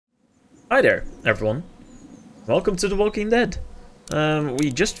Hi there, everyone. Welcome to The Walking Dead.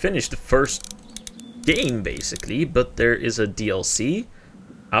 We just finished the first game, basically, but there is a DLC.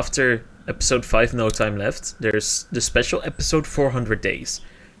 After episode 5, No Time Left, there's the special episode 400 Days.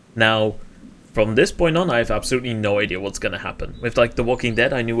 Now, from this point on, I have absolutely no idea what's gonna happen. With, like, The Walking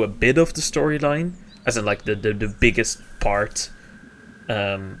Dead, I knew a bit of the storyline, as in, like, the biggest part,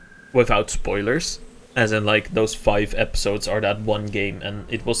 without spoilers. As in, like, those 5 episodes are that one game, and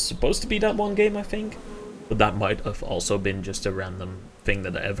it was supposed to be that one game, I think. But that might have also been just a random thing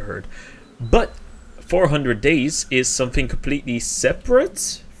that I ever heard. But 400 Days is something completely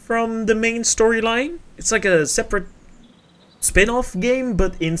separate from the main storyline. It's like a separate spin-off game,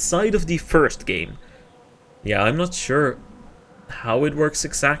 but inside of the first game. Yeah, I'm not sure how it works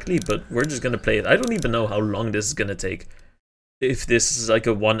exactly, but we're just gonna play it. I don't even know how long this is gonna take. If this is like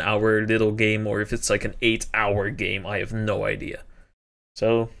a 1 hour little game or if it's like an 8 hour game, I have no idea.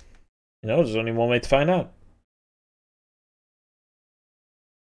 So, you know, there's only one way to find out.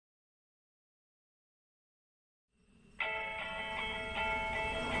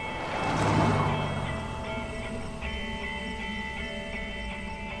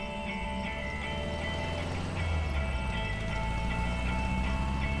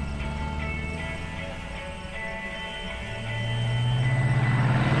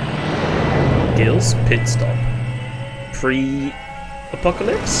 Gil's pit stop.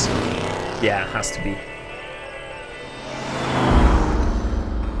 Pre-apocalypse? Yeah, it has to be.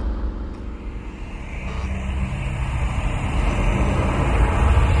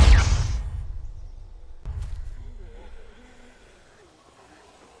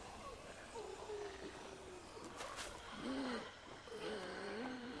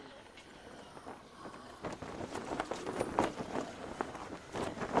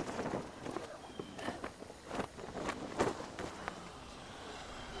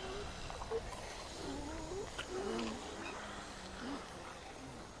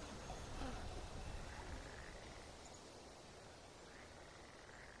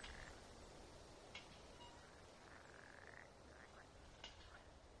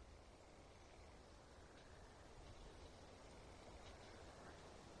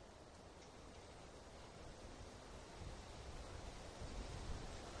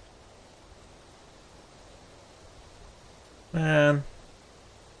 Man,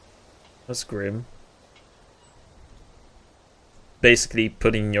 that's grim. Basically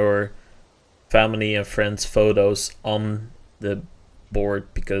putting your family and friends' photos on the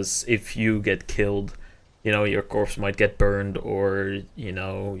board, because if you get killed, you know, your corpse might get burned, or, you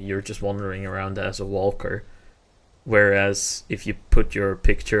know, you're just wandering around as a walker. Whereas if you put your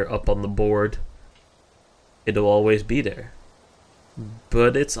picture up on the board, it'll always be there.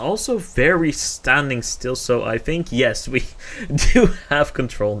 But it's also very standing still, so I think, yes, we do have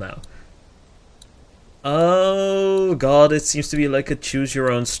control now. Oh god, it seems to be like a choose your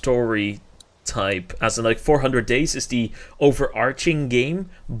own story type. As in, like, 400 Days is the overarching game,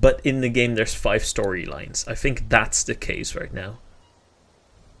 but in the game there's 5 storylines. I think that's the case right now.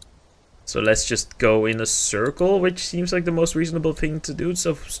 So let's just go in a circle, which seems like the most reasonable thing to do.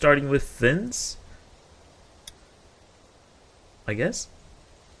 So starting with Vince, I guess.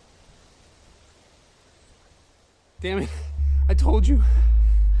 Damn it. I told you.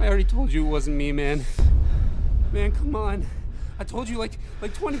 I already told you it wasn't me, man. Man, come on. I told you like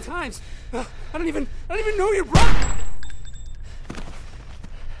 20 times. I don't even know your brother.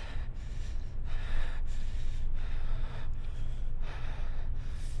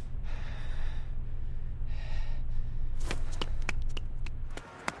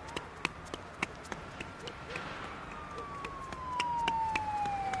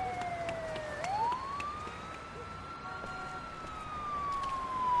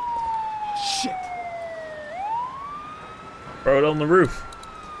 Throw it on the roof.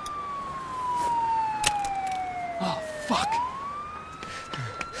 Oh, fuck.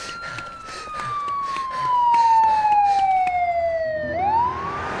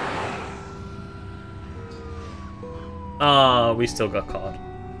 Ah, we still got caught.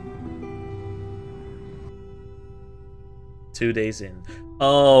 2 days in.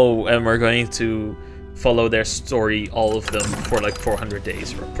 Oh, and we're going to follow their story, all of them, for like 400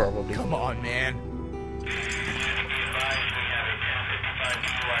 days, probably. Come on, man.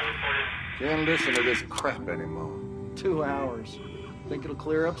 Can't listen to this crap anymore. 2 hours. Think it'll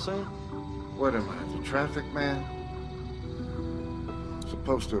clear up soon? What am I, the traffic man?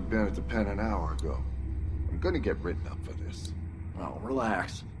 Supposed to have been at the pen an hour ago. I'm gonna get written up for this. Oh,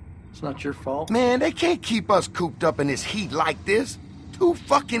 relax. It's not your fault. Man, they can't keep us cooped up in this heat like this. 2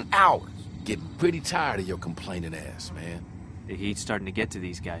 fucking hours. Getting pretty tired of your complaining ass, man. The heat's starting to get to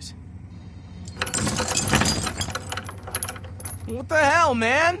these guys. What the hell,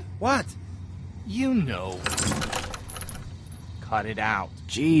 man? What? You know. Cut it out.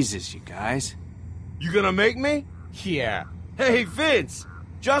 Jesus, you guys. You gonna make me? Yeah. Hey, Vince!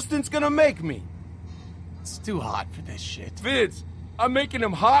 Justin's gonna make me. It's too hot for this shit. Vince, I'm making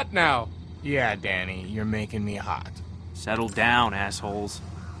him hot now. Yeah, Danny, you're making me hot. Settle down, assholes.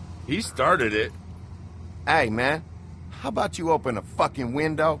 He started it. Hey, man. How about you open a fucking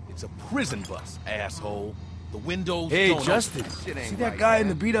window? It's a prison bus, asshole. The windows Hey, don't Justin, Shit ain't see that right, guy man. in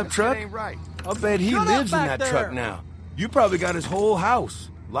the beat-up That truck? shit ain't right. I'll bet he lives in that truck now. You probably got his whole house.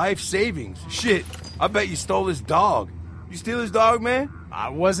 Life savings. Shit, I bet you stole his dog. You steal his dog, man? I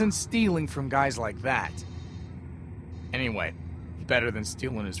wasn't stealing from guys like that. Anyway, better than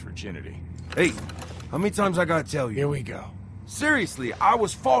stealing his virginity. Hey, how many times I gotta tell you? Here we go. Seriously, I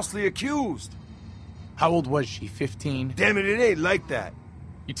was falsely accused. How old was she, 15? Damn it, it ain't like that.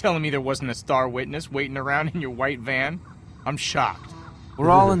 You telling me there wasn't a star witness waiting around in your white van? I'm shocked. We're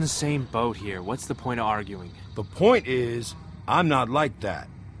all in the same boat here. What's the point of arguing? The point is, I'm not like that.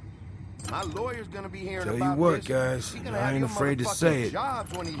 My lawyer's gonna be hearing Tell you about what, this. guys, He gonna I have ain't your afraid to motherfucking say it.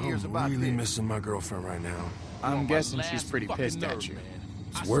 jobs when he hears I'm about really this. missing my girlfriend right now. I'm guessing she's pretty pissed at you.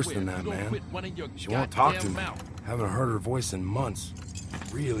 It's worse than that, man. She won't talk to me. Haven't heard her voice in months.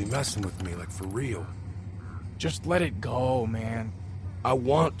 Really messing with me, like for real. Just let it go, man. I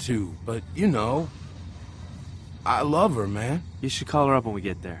want to, but you know, I love her, man. You should call her up when we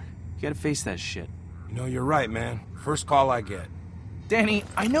get there. You gotta face that shit. You know, you're right, man. First call I get. Danny,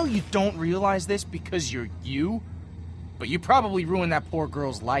 I know you don't realize this because you're you, but you probably ruined that poor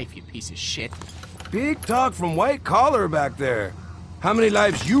girl's life, you piece of shit. Big talk from White Collar back there. How many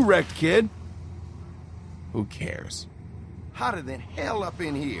lives you wrecked, kid? Who cares? Hotter than hell up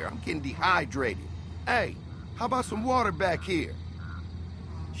in here. I'm getting dehydrated. Hey, how about some water back here?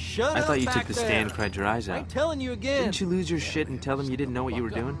 Shut I up thought you back took the there. stand and cried your eyes I'm out. telling you again. Didn't you lose your shit and tell them you didn't know what you were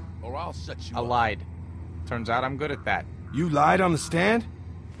doing? Or I'll set you I up. lied. Turns out I'm good at that. You lied on the stand?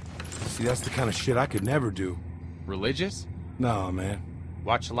 See, that's the kind of shit I could never do. Religious? Nah, man.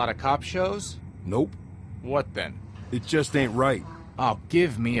 Watch a lot of cop shows? Nope. What then? It just ain't right. Oh,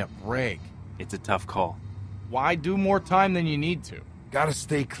 give me a break. It's a tough call. Why do more time than you need to? Gotta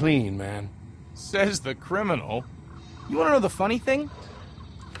stay clean, man. Says the criminal. You wanna know the funny thing?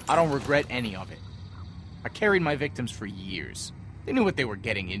 I don't regret any of it. I carried my victims for years. They knew what they were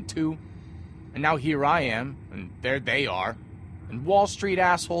getting into. And now here I am, and there they are. And Wall Street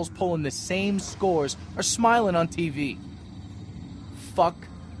assholes pulling the same scores are smiling on TV. Fuck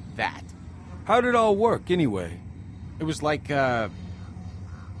that. How'd it all work, anyway? It was like a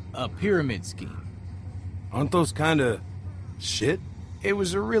pyramid scheme. Aren't those kinda shit? It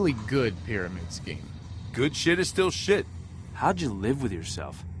was a really good pyramid scheme. Good shit is still shit. How'd you live with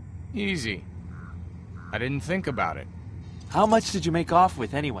yourself? Easy. I didn't think about it. How much did you make off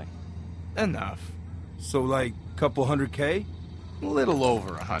with anyway? Enough. So, like, couple $100K? A little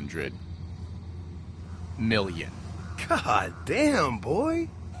over 100 million. God damn, boy.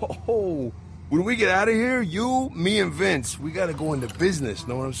 Oh, when we get out of here, you, me, and Vince, we gotta go into business,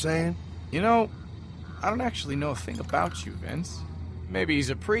 know what I'm saying? You know, I don't actually know a thing about you, Vince. Maybe he's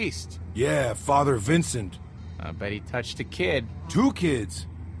a priest. Yeah, Father Vincent. I bet he touched a kid. 2 kids.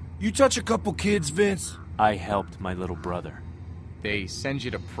 You touch a couple kids, Vince? I helped my little brother. They send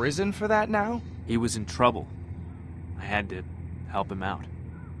you to prison for that now? He was in trouble. I had to help him out.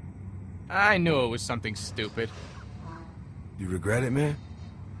 I knew it was something stupid. You regret it, man?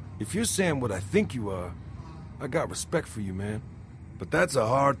 If you're saying what I think you are, I got respect for you, man. But that's a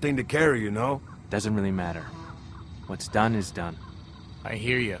hard thing to carry, you know? Doesn't really matter. What's done is done. I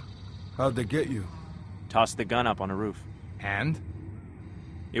hear you. How'd they get you? Tossed the gun up on a roof. And?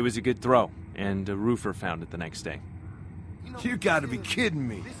 It was a good throw, and a roofer found it the next day. You gotta be kidding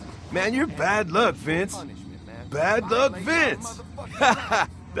me. Man, you're bad luck, Vince. Bad luck, Vince.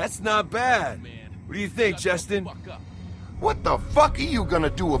 That's not bad. What do you think, Justin? What the fuck are you gonna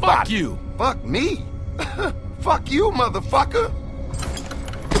do about it? Fuck you. Fuck me? Fuck you, motherfucker.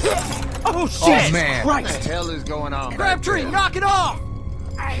 Oh, shit! Oh, man. What the hell is going on? Crabtree, knock it off!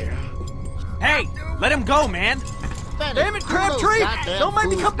 Hey, let him go, man! Damn it, Crabtree! Don't make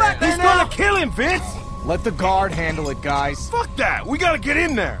me come back there He's now! gonna kill him, Vince! Let the guard handle it, guys. Fuck that! We gotta get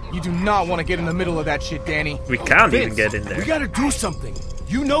in there! You do not want to get in the middle of that shit, Danny. We can't Vince, even get in there. We gotta do something.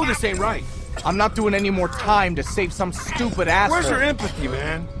 You know this ain't right. I'm not doing any more time to save some stupid asshole. Where's your empathy,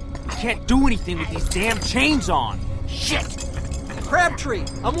 man? You can't do anything with these damn chains on! Shit! Crabtree,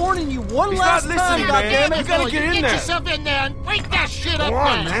 I'm warning you one He's last not time, listening, man. goddammit! You gotta get in there. yourself in there and break that shit up Come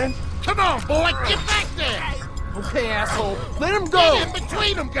on, now. man. Come on, boy, get back there. Okay, asshole, let him go! Get in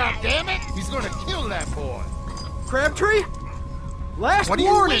between them, goddammit. He's gonna kill that boy. Crabtree? Last What do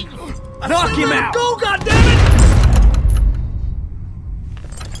you warning! mean? Knock him out! Go, goddammit!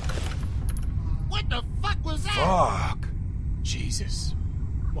 What the fuck was that? Fuck. Jesus.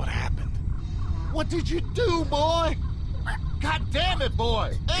 What happened? What did you do, boy? God damn it,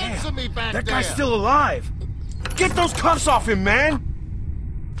 boy! Answer me back That there! guy's still alive. Get those cuffs off him, man!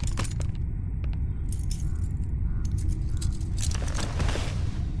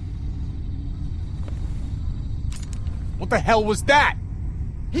 What the hell was that?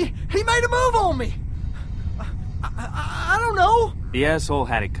 He made a move on me! I don't know! The asshole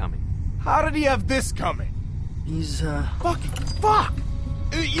had it coming. How did he have this coming? He's, Fuck!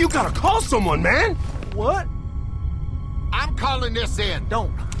 You gotta call someone, man! What? I'm calling this in.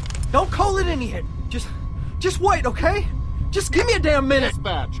 Don't call it in yet. Just wait, okay? Just give me a damn minute.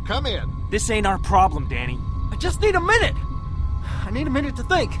 Dispatch, come in. This ain't our problem, Danny. I just need a minute. I need a minute to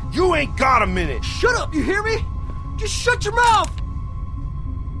think. You ain't got a minute! Shut up, you hear me? Just shut your mouth!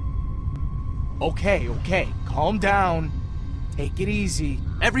 Okay. Calm down. Take it easy.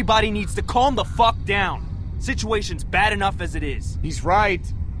 Everybody needs to calm the fuck down. Situation's bad enough as it is. He's right.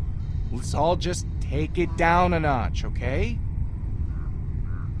 Let's all just take it down a notch, okay?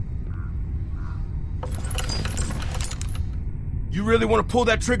 You really want to pull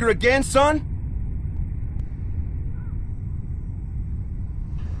that trigger again, son?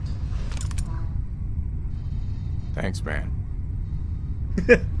 Thanks, man.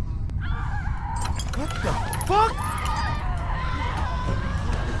 What the fuck?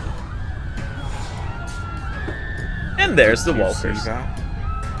 And there's the Did you walkers. see that?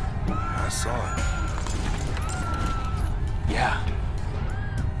 I saw it. Yeah.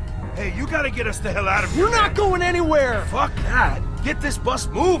 Hey, you gotta get us the hell out of here. You're not going anywhere! Fuck that. Get this bus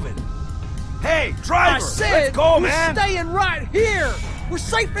moving. Hey, driver, I said let's go, we're man. staying right here! We're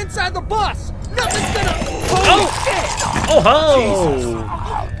safe inside the bus! Nothing's gonna... Oh! Oh ho!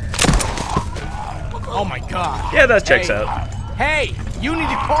 Oh my god. Yeah, that checks out. Hey, you need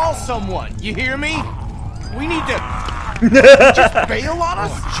to call someone. You hear me? We need to just bail on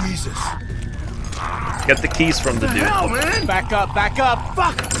us? Oh, Jesus. Get the keys from the dude. Hell, man. Back up.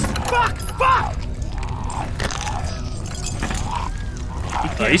 Fuck.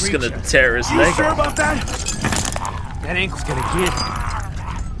 Oh, he's gonna tear his You leg sure off. about that? That ankle's gonna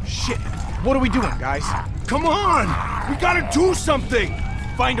give. Shit. What are we doing, guys? Come on. We gotta do something.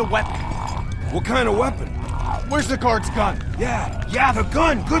 Find a weapon. What kind of weapon? Where's the guard's gun? Yeah, the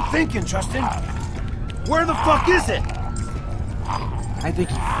gun. Good thinking, Justin. Where the fuck is it? I think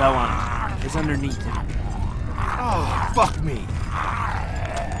he fell on it. It's underneath him. Oh, fuck me.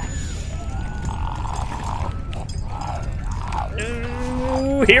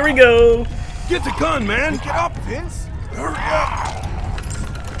 Ooh, here we go. Get the gun, man. Get up, Vince. Hurry up.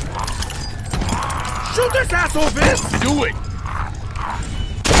 Shoot this asshole, Vince. Do it.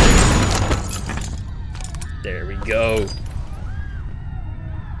 There we go.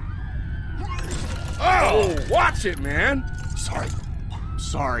 Oh, watch it, man.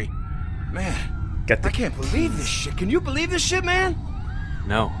 Sorry. Man, Get the I can't believe this shit. Can you believe this shit, man?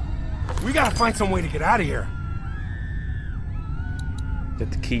 No. We gotta find some way to get out of here.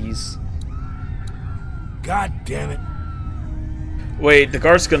 Get the keys. God damn it. Wait, the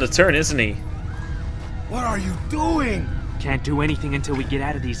guard's gonna turn, isn't he? What are you doing? Can't do anything until we get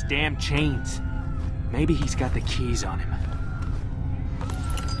out of these damn chains. Maybe he's got the keys on him.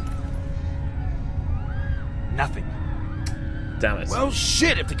 Nothing. Damn it. Well,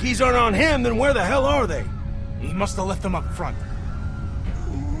 shit, if the keys aren't on him, then where the hell are they? He must have left them up front.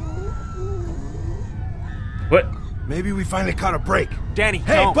 What? Maybe we finally caught a break. Danny,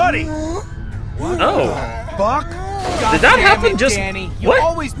 Hey, don't. buddy! Oh. Fuck? Did that damn happen it, just... Danny. You What?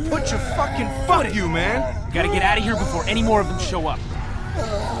 always put your fucking foot in. You, man. We gotta get out of here before any more of them show up.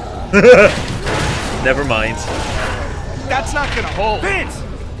 Never mind. That's not gonna hold. Vince!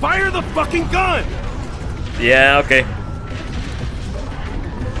 Fire the fucking gun! Yeah, okay.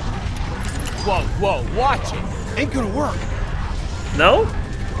 Whoa, watch it. Ain't gonna work. No?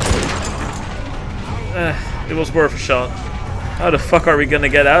 It was worth a shot. How the fuck are we gonna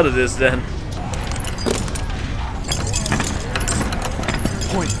get out of this then?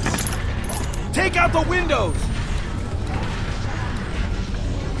 Point. Take out the windows!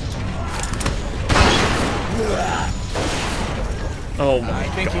 Oh my I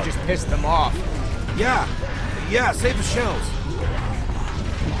think god. you just pissed them off. Yeah, save the shells.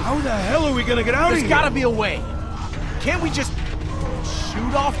 How the hell are we gonna get out of There's here? gotta be a way. Can't we just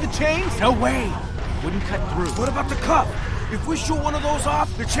shoot off the chains? No way. Wouldn't cut through. What about the cup? If we shoot one of those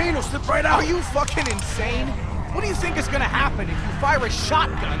off, the chain will slip right out. Are you fucking insane? What do you think is gonna happen if you fire a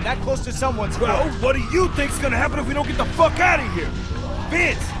shotgun that close to someone's Well, foot? what do you think's gonna happen if we don't get the fuck out of here?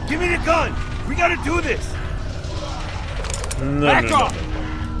 Vince, give me the gun. We gotta do this. Back off!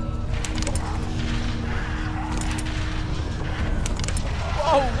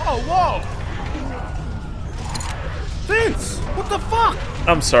 Whoa! Vince, what the fuck?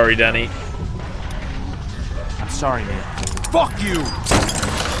 I'm sorry, Danny. I'm sorry, man. Fuck you.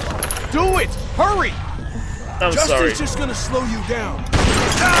 Do it! Hurry! I'm sorry. Justin's just gonna slow you down.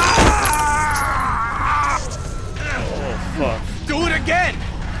 Oh, fuck. Do it again!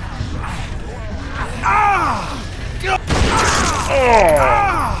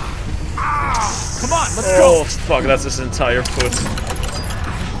 Come on, let's go! Oh, fuck, that's his entire foot.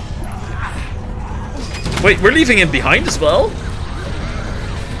 Wait, we're leaving him behind as well?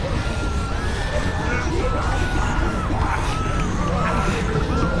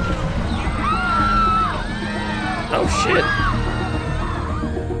 Oh, shit.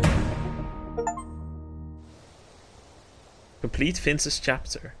 Complete Vince's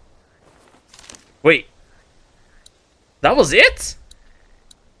chapter. Wait. That was it?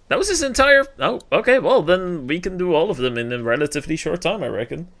 That was his entire... Oh, okay, well, then we can do all of them in a relatively short time, I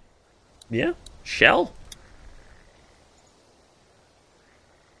reckon. Yeah, shall.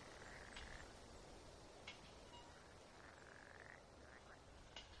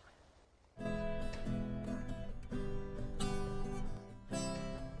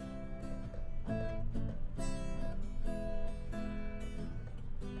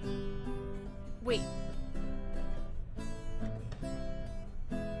 Wait.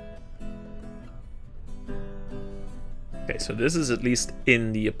 Okay, so this is at least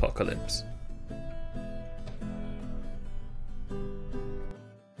in the apocalypse.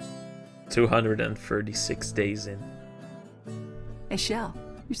 "236 days in." Hey, Shell,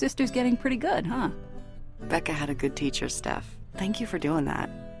 your sister's getting pretty good, huh? Becca had a good teacher, Steph. Thank you for doing that.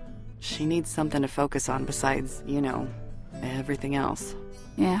 She needs something to focus on besides, you know, everything else.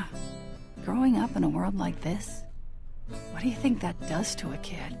 Yeah. Growing up in a world like this, what do you think that does to a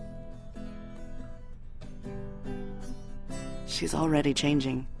kid? She's already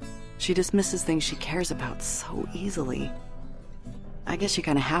changing. She dismisses things she cares about so easily. I guess you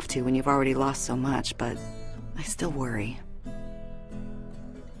kind of have to when you've already lost so much, but I still worry.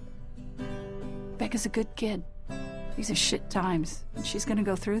 Becca's a good kid. These are shit times, and she's gonna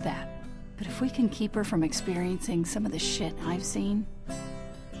go through that. But if we can keep her from experiencing some of the shit I've seen...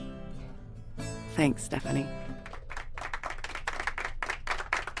 Thanks, Stephanie.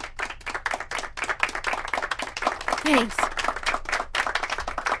 Thanks.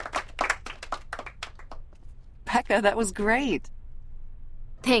 Becca, that was great.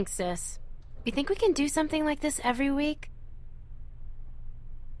 Thanks, sis. You think we can do something like this every week?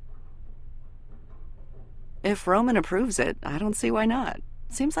 If Roman approves it, I don't see why not.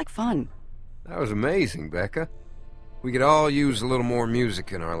 Seems like fun. That was amazing, Becca. We could all use a little more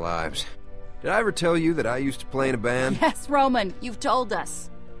music in our lives. Did I ever tell you that I used to play in a band? Yes, Roman, you've told us.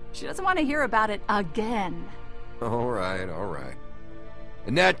 She doesn't want to hear about it again. All right.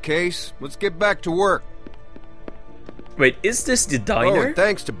 In that case, let's get back to work. Wait, is this the Oh, diner? and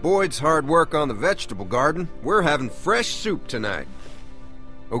thanks to Boyd's hard work on the vegetable garden, we're having fresh soup tonight.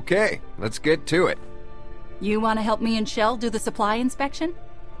 Okay, let's get to it. You want to help me and Shell do the supply inspection?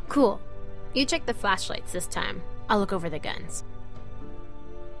 Cool. You check the flashlights this time. I'll look over the guns.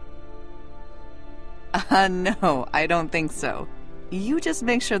 No, I don't think so. You just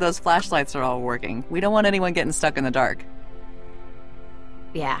make sure those flashlights are all working. We don't want anyone getting stuck in the dark.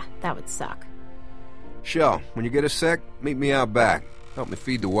 Yeah, that would suck. Shell, when you get a sec, meet me out back. Help me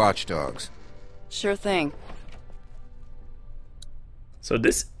feed the watchdogs. Sure thing. So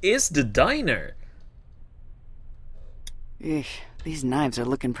this is the diner. Eesh, these knives are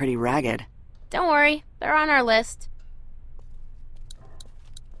looking pretty ragged. Don't worry, they're on our list.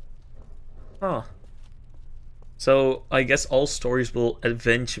 Huh. So I guess all stories will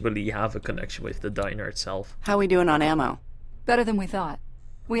eventually have a connection with the diner itself. How we doing on ammo? Better than we thought.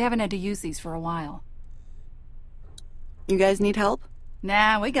 We haven't had to use these for a while. You guys need help?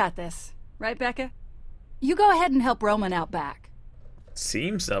 Nah, we got this. Right, Becca? You go ahead and help Roman out back.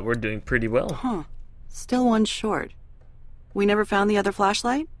 Seems that we're doing pretty well. Huh. Still one short. We never found the other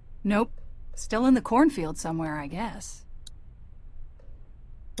flashlight? Nope. Still in the cornfield somewhere, I guess.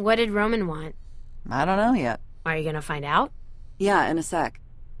 What did Roman want? I don't know yet. Are you gonna find out? Yeah, in a sec.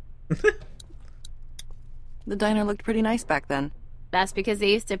 The diner looked pretty nice back then. That's because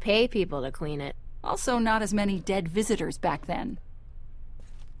they used to pay people to clean it. Also, not as many dead visitors back then.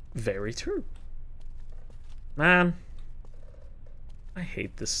 Very true. Man, I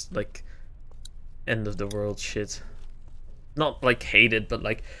hate this, like, end of the world shit. Not like hated, but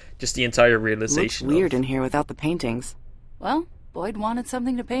like just the entire realization. Looks weird in here without the paintings. Well, Boyd wanted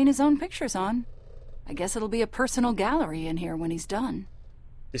something to paint his own pictures on. I guess it'll be a personal gallery in here when he's done.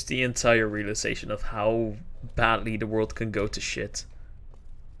 Just the entire realization of how badly the world can go to shit.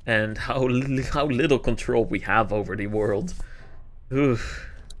 And how little control we have over the world. Oof.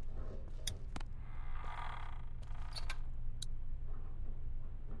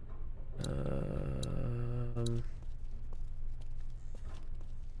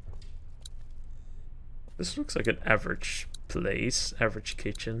 This looks like an average place, average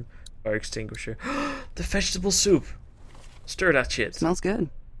kitchen, fire extinguisher. The vegetable soup! Stir that shit. Smells good.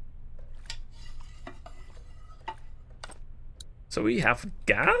 So we have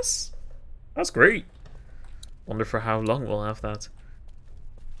gas? That's great. Wonder for how long we'll have that.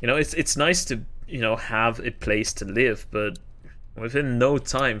 You know, it's nice to, you know, have a place to live, but within no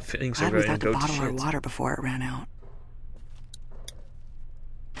time things are going to go to shit. We bottle our water before it ran out.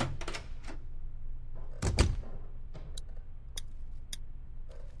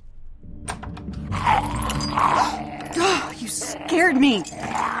 Oh, you scared me.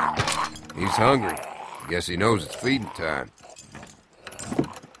 He's hungry. Guess he knows it's feeding time.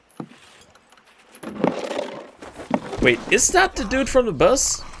 Wait, is that the dude from the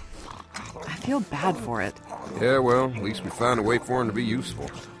bus? I feel bad for it. Yeah, well, at least we found a way for him to be useful.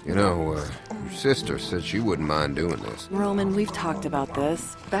 You know, your sister said she wouldn't mind doing this. Roman, we've talked about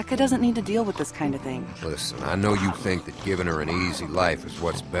this. Becca doesn't need to deal with this kind of thing. Listen, I know you think that giving her an easy life is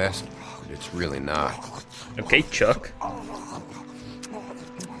what's best, but it's really not. Okay, Chuck.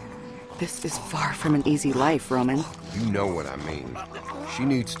 This is far from an easy life, Roman. You know what I mean. She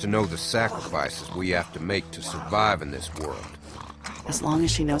needs to know the sacrifices we have to make to survive in this world. As long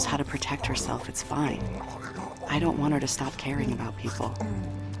as she knows how to protect herself, it's fine. I don't want her to stop caring about people.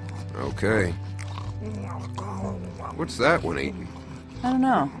 Okay. What's that one eating? I don't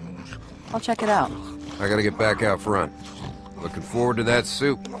know. I'll check it out. I gotta get back out front. Looking forward to that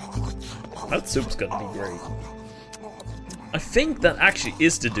soup. That soup's gonna be great. I think that actually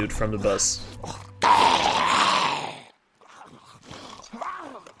is the dude from the bus.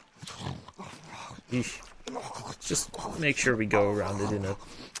 Eesh. Just make sure we go around it in a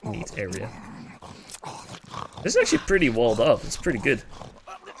neat area. This is actually pretty walled up. It's pretty good.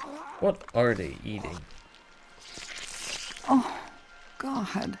 What are they eating? Oh,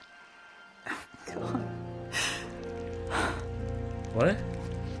 God. What?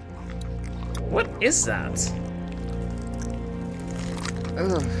 What is that?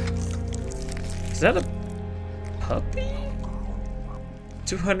 Ugh. Is that a puppy?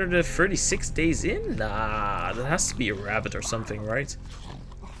 236 days in? Nah, that has to be a rabbit or something, right?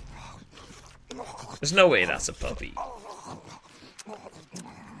 There's no way that's a puppy. Oh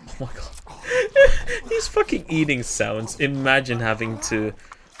my god. These fucking eating sounds. Imagine having to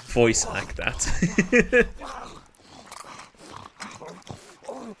voice act that.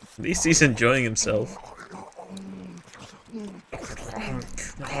 At least he's enjoying himself.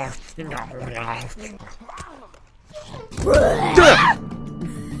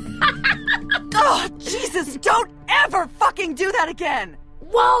 Oh, Jesus, don't ever fucking do that again!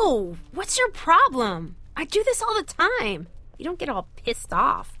 Whoa! What's your problem? I do this all the time. You don't get all pissed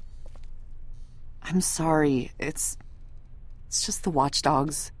off. I'm sorry. It's just the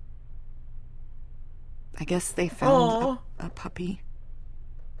watchdogs. I guess they found a puppy.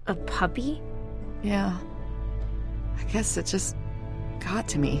 A puppy? Yeah. I guess it just got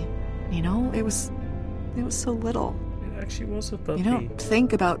to me. You know, it was so little. It actually was a puppy. You don't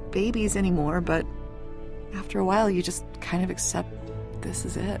think about babies anymore, but after a while you just kind of accept this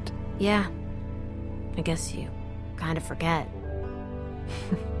is it. Yeah. I guess you kind of forget.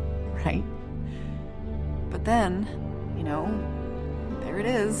 Right? But then, you know, there it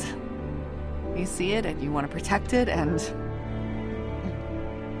is. You see it and you want to protect it and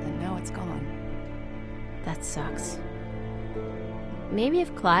now it's gone. That sucks. Maybe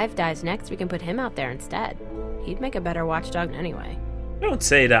if Clive dies next, we can put him out there instead. He'd make a better watchdog anyway. Don't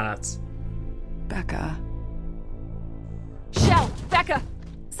say that. Becca. Shell! Becca!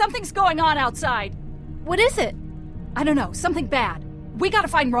 Something's going on outside! What is it? I don't know. Something bad. We gotta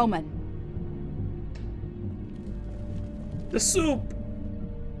find Roman. The soup!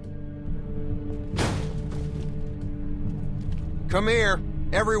 Come here,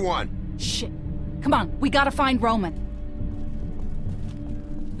 everyone! Shit. Come on, we gotta find Roman.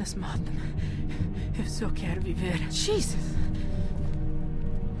 Lass maten. Jag försöker här vid ver. Jesus.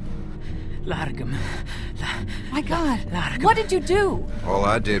 Largum. My God. What did you do? All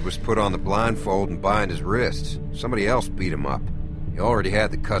I did was put on the blindfold and bind his wrists. Somebody else beat him up. He already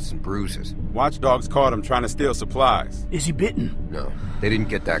had the cuts and bruises. Watchdogs caught him trying to steal supplies. Is he bitten? No, they didn't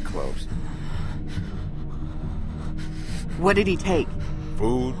get that close. What did he take?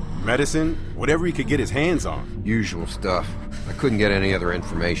 Food, medicine, whatever he could get his hands on. Usual stuff. I couldn't get any other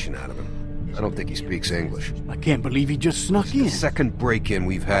information out of him. I don't think he speaks English. I can't believe he just snuck in. The second break-in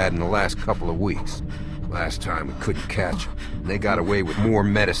we've had in the last couple of weeks. Last time we couldn't catch him. They got away with more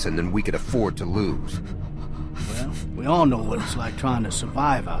medicine than we could afford to lose. Well, we all know what it's like trying to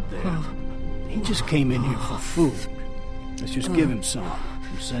survive out there. He just came in here for food. Let's just give him some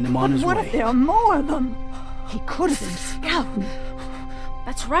and send him on his way. What if there are more of them? He could have been scouting.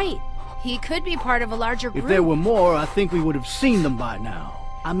 That's right. He could be part of a larger group. If there were more, I think we would have seen them by now.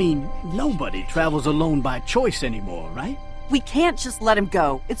 I mean, nobody travels alone by choice anymore, right? We can't just let him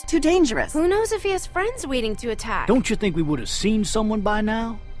go. It's too dangerous. Who knows if he has friends waiting to attack? Don't you think we would have seen someone by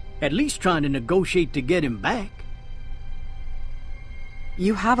now? At least trying to negotiate to get him back.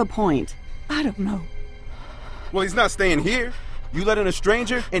 You have a point. I don't know. Well, he's not staying here. You let in a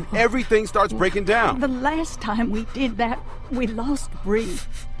stranger, and everything starts breaking down. The last time we did that, we lost Bree.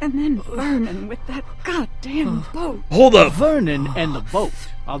 And then Vernon with that goddamn boat. Hold up! Vernon and the boat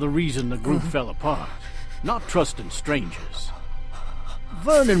are the reason the group fell apart. Not trusting strangers.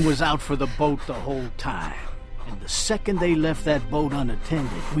 Vernon was out for the boat the whole time. And the second they left that boat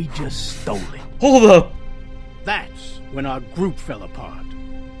unattended, we just stole it. Hold up! That's when our group fell apart.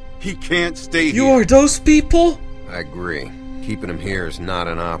 He can't stay here. You are those people? I agree. Keeping him here is not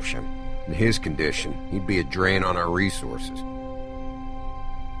an option. In his condition, he'd be a drain on our resources.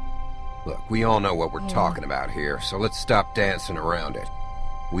 Look, we all know what we're talking about here, so let's stop dancing around it.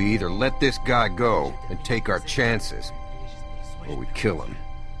 We either let this guy go and take our chances, or we kill him.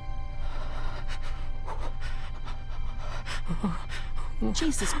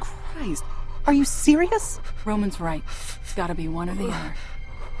 Jesus Christ. Are you serious? Roman's right. It's gotta be one or the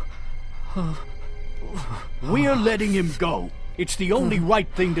other. We're letting him go. It's the only right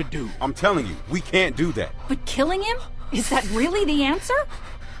thing to do. I'm telling you, we can't do that. But killing him? Is that really the answer?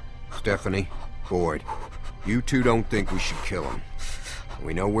 Stephanie, Boyd, you two don't think we should kill him.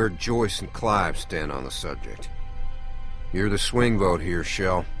 We know where Joyce and Clive stand on the subject. You're the swing vote here,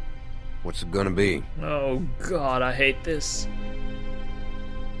 Shell. What's it gonna be? Oh god, I hate this.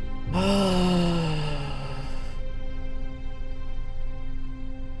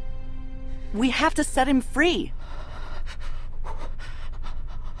 We have to set him free.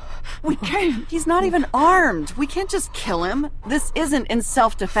 We can't. He's not even armed. We can't just kill him. This isn't in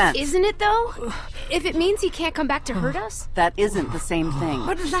self-defense. Isn't it, though? If it means he can't come back to hurt us? That isn't the same thing.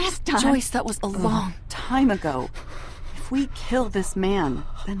 But last time... Joyce, that was a long time ago. If we kill this man,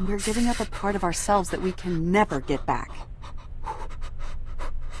 then we're giving up a part of ourselves that we can never get back.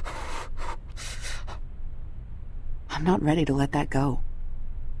 I'm not ready to let that go.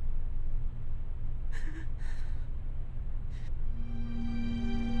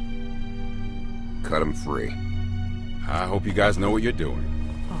 Cut him free. I hope you guys know what you're doing.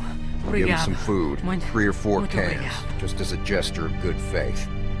 Give him some food, 3 or 4 cans, just as a gesture of good faith,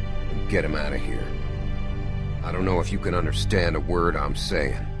 and get him out of here. I don't know if you can understand a word I'm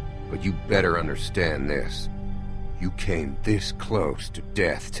saying, but you better understand this. You came this close to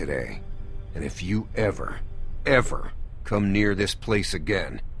death today, and if you ever come near this place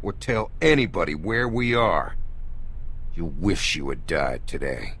again, or tell anybody where we are, you'll wish you had died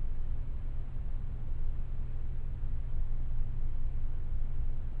today.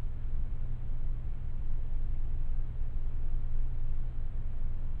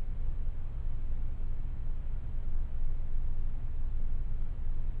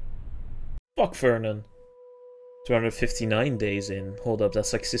 Fuck Vernon. 259 days in. Hold up,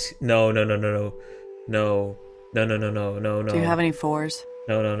 that's like no. Do you have any 4s?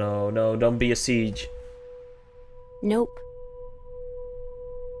 No, don't be a siege. Nope.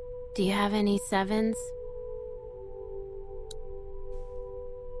 Do you have any 7s?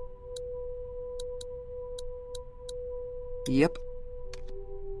 Yep.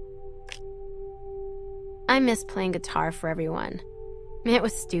 I miss playing guitar for everyone. It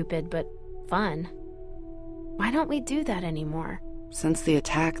was stupid, but fun. Why don't we do that anymore? Since the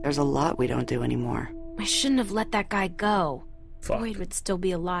attack, there's a lot we don't do anymore. I shouldn't have let that guy go. Fuck. Boyd would still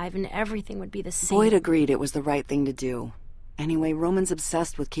be alive and everything would be the same. Boyd agreed it was the right thing to do. Anyway, Roman's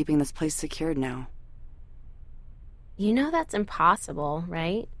obsessed with keeping this place secured now. You know that's impossible,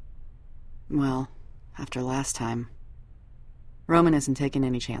 right? Well, after last time. Roman isn't taking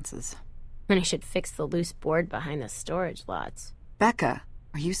any chances. And he should fix the loose board behind the storage lots. Becca,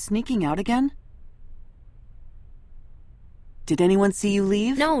 are you sneaking out again? Did anyone see you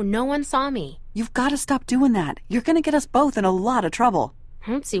leave? No one saw me. You've got to stop doing that. You're gonna get us both in a lot of trouble.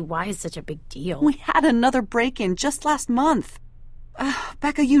 I don't see why it's such a big deal. We had another break-in just last month.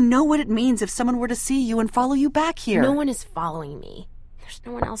 Becca, you know what it means if someone were to see you and follow you back here. No one is following me. There's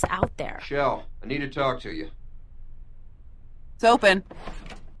no one else out there. Shell, I need to talk to you. It's open.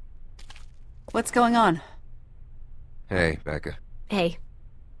 What's going on? Hey, Becca. Hey.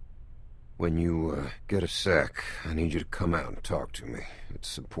 When you get a sec, I need you to come out and talk to me.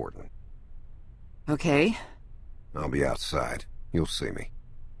 It's important. Okay. I'll be outside. You'll see me.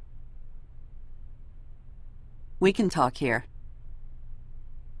 We can talk here.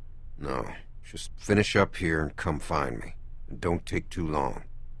 No, just finish up here and come find me. And don't take too long.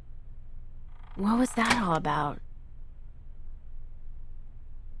 What was that all about?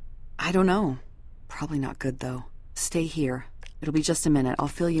 I don't know. Probably not good, though. Stay here. It'll be just a minute. I'll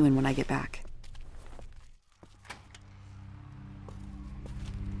fill you in when I get back.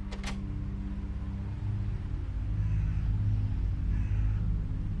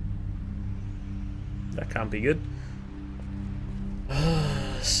 That can't be good.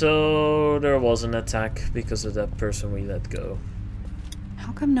 So there was an attack because of that person we let go.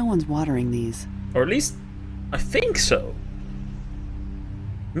 How come no one's watering these? Or at least, I think so.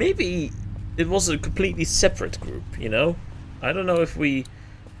 Maybe it was a completely separate group, you know? I don't know if we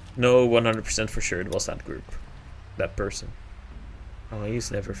know 100% for sure it was that group. That person. Oh,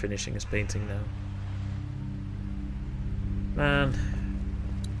 he's never finishing his painting now. Man.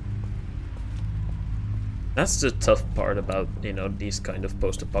 That's the tough part about, you know, these kind of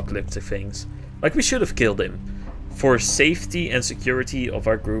post-apocalyptic things. Like, we should have killed him. For safety and security of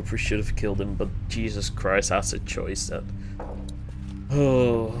our group, we should have killed him, but Jesus Christ, that's a choice that...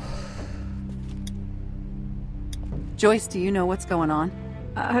 Oh... Joyce, do you know what's going on?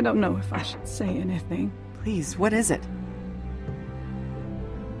 I don't know if I should say anything. Please, what is it?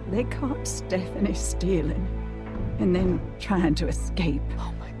 They caught Stephanie stealing, and then trying to escape.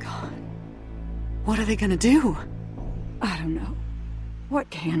 Oh my God. What are they gonna do? I don't know. What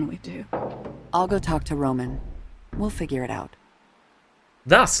can we do? I'll go talk to Roman. We'll figure it out.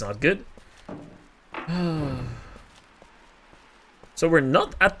 That's not good. So we're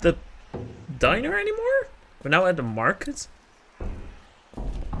not at the diner anymore? We're now at the market?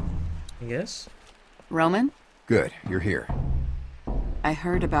 I guess. Roman? Good, you're here. I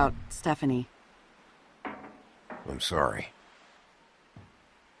heard about Stephanie. I'm sorry.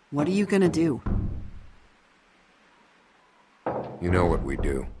 What are you gonna do? You know what we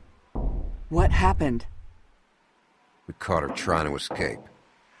do. What happened? We caught her trying to escape.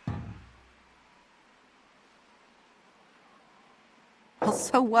 Well,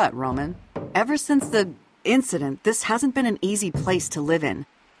 so what, Roman? Ever since the incident, this hasn't been an easy place to live in.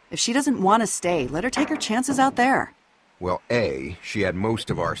 If she doesn't want to stay, let her take her chances out there. Well, A, she had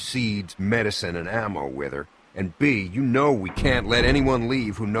most of our seeds, medicine, and ammo with her. And B, you know we can't let anyone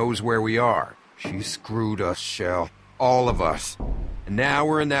leave who knows where we are. She screwed us, Shell. All of us. And now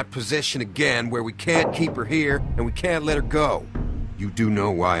we're in that position again where we can't keep her here and we can't let her go. You do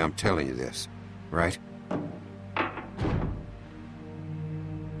know why I'm telling you this, right?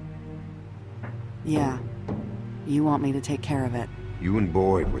 Yeah. You want me to take care of it. You and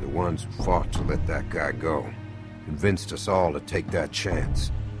Boyd were the ones who fought to let that guy go. Convinced us all to take that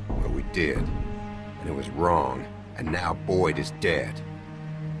chance. Well, we did. And it was wrong. And now Boyd is dead.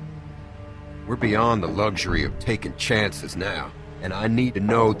 We're beyond the luxury of taking chances now. And I need to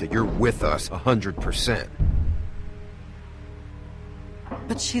know that you're with us 100%.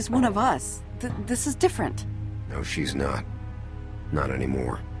 But she's one of us. This is different. No, she's not. Not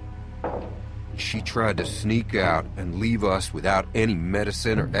anymore. She tried to sneak out and leave us without any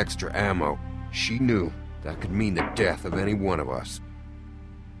medicine or extra ammo. She knew that could mean the death of any one of us.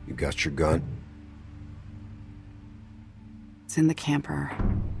 You got your gun? It's in the camper.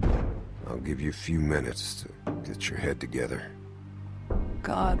 I'll give you a few minutes to get your head together.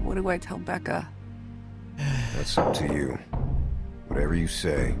 God, what do I tell Becca? That's up to you. Whatever you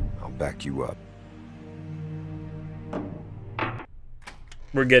say, I'll back you up.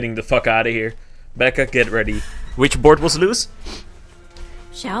 We're getting the fuck out of here. Becca, get ready. Which board was loose?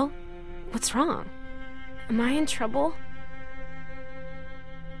 Shell? What's wrong? Am I in trouble?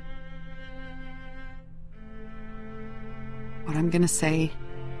 What I'm gonna say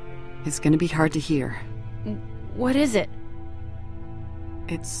is gonna be hard to hear. What is it?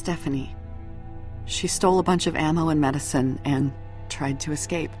 It's Stephanie. She stole a bunch of ammo and medicine and tried to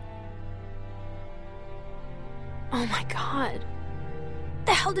escape. Oh my God. What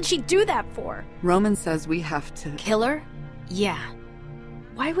the hell did she do that for? Roman says we have to... Kill her? Yeah.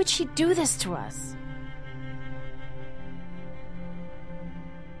 Why would she do this to us?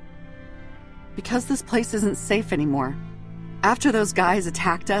 Because this place isn't safe anymore. After those guys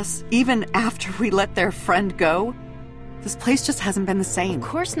attacked us, even after we let their friend go, this place just hasn't been the same. Of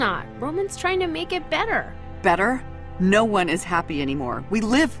course not. Roman's trying to make it better. Better? No one is happy anymore. We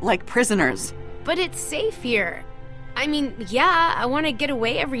live like prisoners. But it's safe here. I mean, yeah, I want to get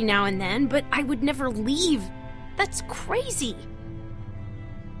away every now and then, but I would never leave. That's crazy.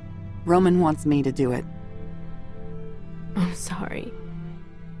 Roman wants me to do it. I'm sorry.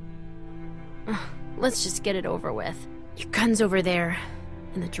 Let's just get it over with. Your gun's over there,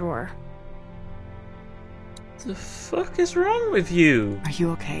 in the drawer. What the fuck is wrong with you? Are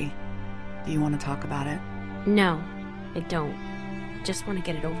you okay? Do you want to talk about it? No, I don't. Just want to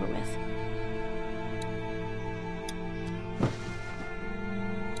get it over with.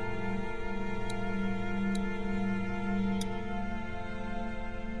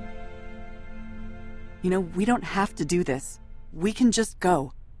 You know, we don't have to do this. We can just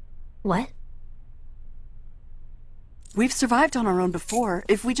go. What? We've survived on our own before.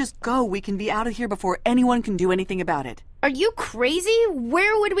 If we just go, we can be out of here before anyone can do anything about it. Are you crazy?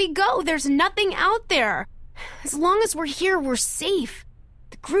 Where would we go? There's nothing out there. As long as we're here, we're safe.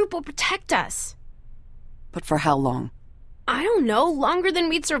 The group will protect us. But for how long? I don't know. Longer than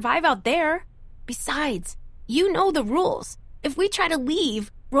we'd survive out there. Besides, you know the rules. If we try to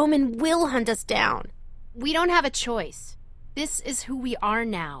leave, Roman will hunt us down. We don't have a choice. This is who we are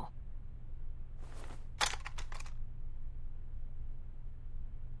now.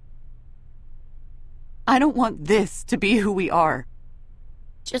 I don't want this to be who we are.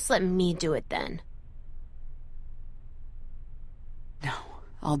 Just let me do it then. No,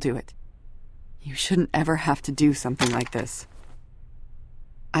 I'll do it. You shouldn't ever have to do something like this.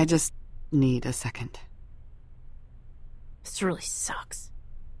 I just need a second. This really sucks.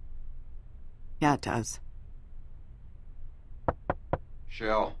 Yeah, it does.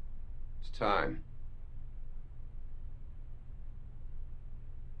 Shell, it's time.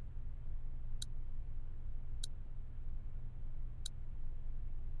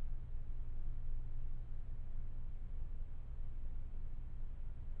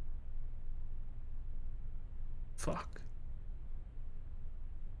 Fuck.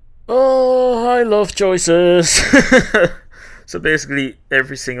 Oh, I love choices. So basically,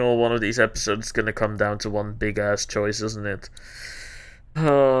 every single one of these episodes is gonna come down to one big ass choice, isn't it?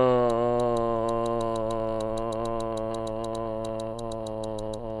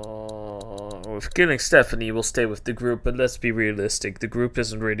 With killing Stephanie, we'll stay with the group, but let's be realistic. The group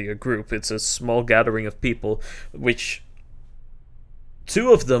isn't really a group, it's a small gathering of people, which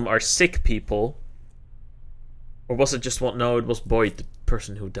 2 of them are sick people. Or was it just one? No, it was Boyd, the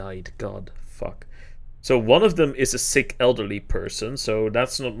person who died. God, fuck. So one of them is a sick elderly person, so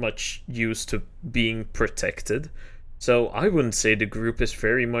that's not much use to being protected. So I wouldn't say the group is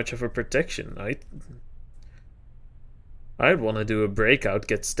very much of a protection. I'd want to do a breakout,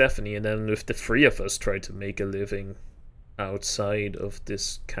 get Stephanie, and then with the 3 of us try to make a living outside of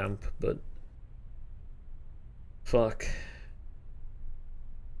this camp, but fuck.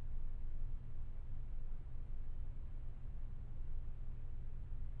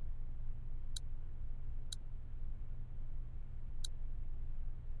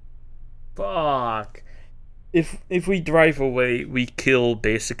 Fuck. If we drive away, we kill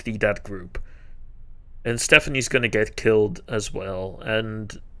basically that group. And Stephanie's gonna get killed as well.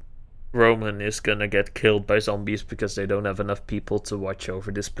 And Roman is gonna get killed by zombies because they don't have enough people to watch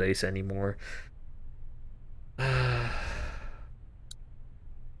over this place anymore.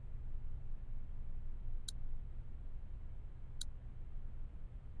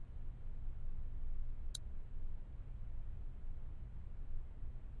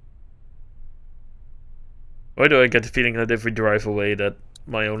 Why do I get the feeling that if we drive away that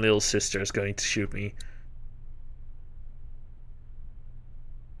my own little sister is going to shoot me?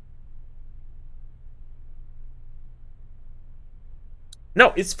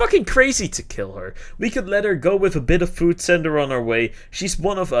 No, it's fucking crazy to kill her. We could let her go with a bit of food, send her on our way. She's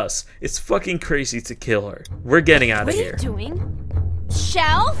one of us. It's fucking crazy to kill her. We're getting out of here. What are you doing?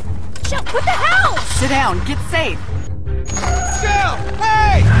 Shell? Shell, what the hell? Sit down, get safe. Shell!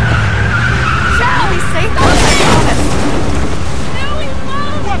 Hey! Shell! Be safe, I promise. No, he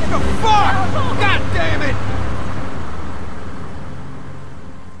won't! What the fuck? God damn it!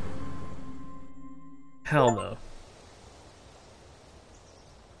 Hell no.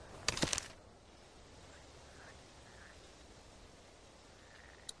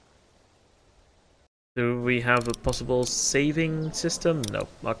 Do we have a possible saving system? No.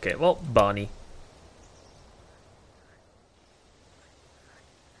 Okay, well, Bonnie.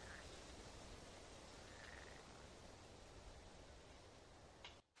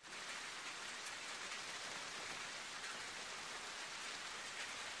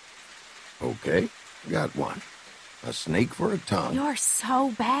 Okay, got one. A snake for a tongue. You're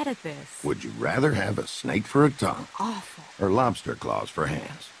so bad at this. Would you rather have a snake for a tongue? Awful. Or lobster claws for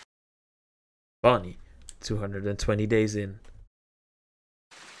hands? Bonnie, 220 days in.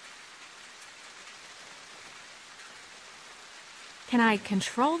 Can I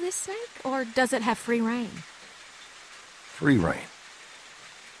control this snake, or does it have free reign? Free reign.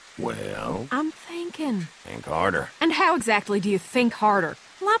 Well... I'm thinking. Think harder. And how exactly do you think harder?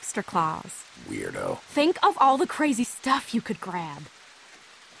 Lobster claws. Weirdo. Think of all the crazy stuff you could grab.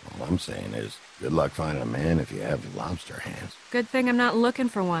 All I'm saying is, good luck finding a man if you have lobster hands. Good thing I'm not looking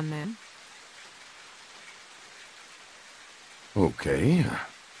for one, then. Okay,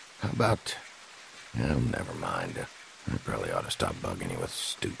 how about... Oh, never mind. I probably ought to stop bugging you with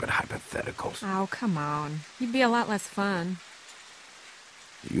stupid hypotheticals. Oh, come on. You'd be a lot less fun.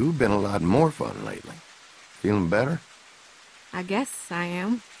 You've been a lot more fun lately. Feeling better? I guess I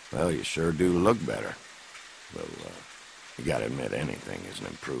am. Well, you sure do look better. Well, you gotta admit anything is an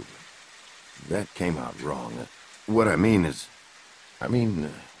improvement. That came out wrong. What I mean is...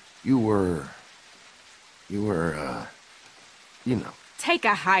 you were, you know. Take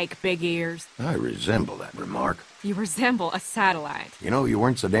a hike, Big Ears. I resemble that remark. You resemble a satellite. You know, you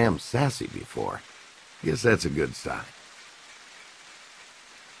weren't so damn sassy before. Guess that's a good sign.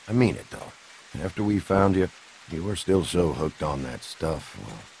 I mean it, though. After we found you, you were still so hooked on that stuff.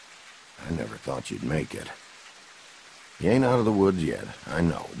 Well, I never thought you'd make it. You ain't out of the woods yet, I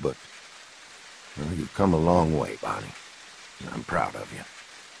know, but... Well, you've come a long way, Bonnie. And I'm proud of you.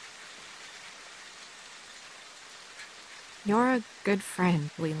 You're a good friend,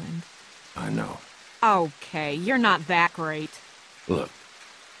 Leland. I know. Okay, you're not that great. Look,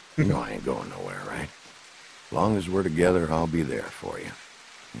 you know I ain't going nowhere, right? As long as we're together, I'll be there for you.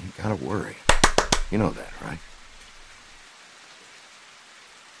 You ain't gotta worry. You know that, right?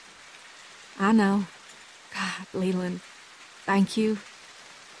 I know. God, Leland, thank you.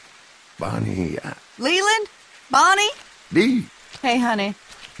 Bonnie, Leland? Bonnie? Dee. Hey, honey.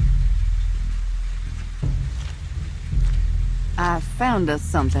 I found us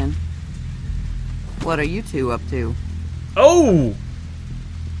something. What are you two up to? Oh!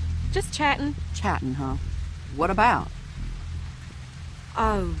 Just chatting. Chatting, huh? What about?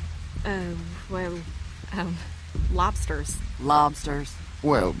 Lobsters. Lobsters?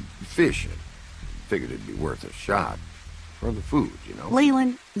 Well, fishing. Figured it'd be worth a shot. For the food, you know.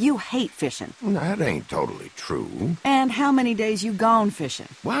 Leland, you hate fishing. That ain't totally true. And how many days you gone fishing?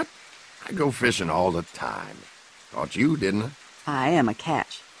 What? I go fishing all the time. Thought you, didn't I? I am a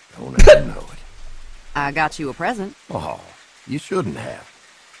catch. Don't ever know it. I got you a present. Oh, you shouldn't have.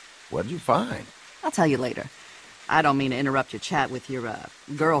 What'd you find? I'll tell you later. I don't mean to interrupt your chat with your,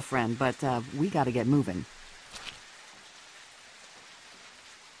 girlfriend, but, we gotta get moving.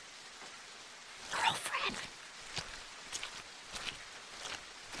 Girlfriend.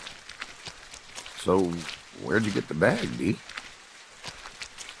 So, where'd you get the bag, Dee?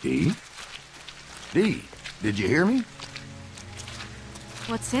 Dee? Dee, did you hear me?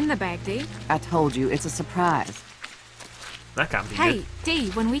 What's in the bag, Dee? I told you, it's a surprise. That can't be Hey, good. Dee,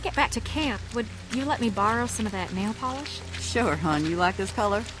 when we get back to camp, would you let me borrow some of that nail polish? Sure, hon. You like this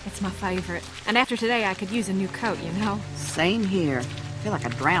color? It's my favorite. And after today, I could use a new coat, you know? Same here. I feel like a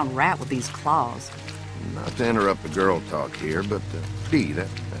drowned rat with these claws. Not to interrupt the girl talk here, but, Dee, that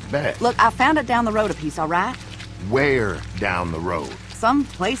bag. Look, I found it down the road a piece, all right? Where down the road? Some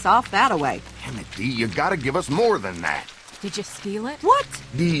place off that-a-way. Damn it, Dee, you gotta give us more than that. Did you steal it? What?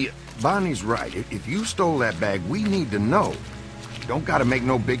 Dee, Bonnie's right. If you stole that bag, we need to know. You don't gotta make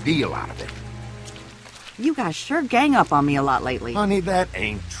no big deal out of it. You guys sure gang up on me a lot lately. Honey, that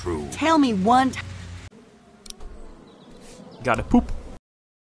ain't true. Tell me one time. Gotta poop.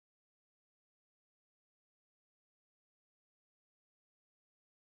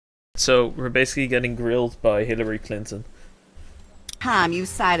 So, we're basically getting grilled by Hillary Clinton. Time you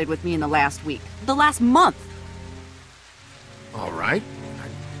sided with me in the last week. The last month. All right.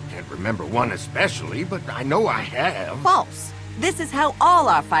 I can't remember one especially, but I know I have. False. This is how all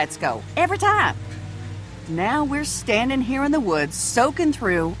our fights go. Every time. Now we're standing here in the woods, soaking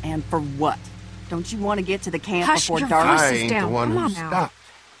through, and for what? Don't you want to get to the camp before dark? I ain't the one who stopped.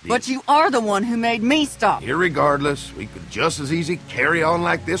 But you are the one who made me stop. Irregardless, we could just as easy carry on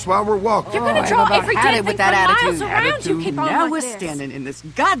like this while we're walking. You're gonna draw every had damn it thing with that for miles attitude. around. You keep on Now like we're this. standing in this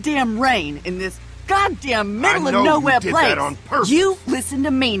goddamn rain, in this goddamn middle I of know nowhere you did place. that on purpose. You listen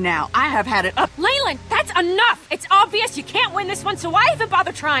to me now. I have had it up. Leland, that's enough. It's obvious you can't win this one, so why even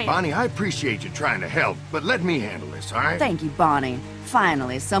bother trying? Bonnie, I appreciate you trying to help, but let me handle this, all right? Thank you, Bonnie.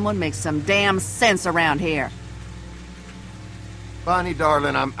 Finally, someone makes some damn sense around here. Bonnie,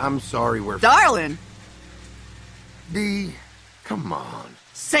 darling, I'm sorry we're... Darling? Dee, come on.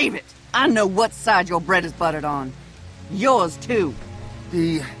 Save it! I know what side your bread is buttered on. Yours, too.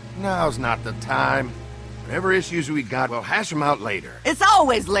 Dee, now's not the time. Whatever issues we got, we'll hash them out later. It's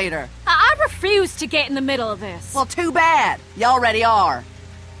always later. I refuse to get in the middle of this. Well, too bad. You already are.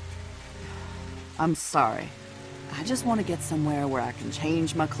 I'm sorry. I just want to get somewhere where I can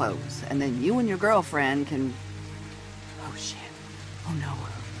change my clothes, and then you and your girlfriend can... Oh, shit. Oh, no.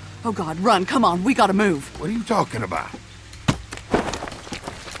 Oh, God, run. Come on. We gotta move. What are you talking about?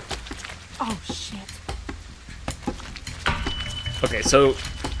 Oh, shit. Okay, so...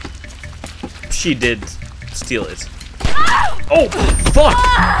 She did steal it. Oh, fuck!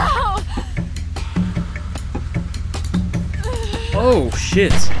 Oh,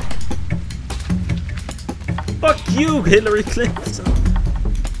 shit. Fuck you, Hillary Clinton.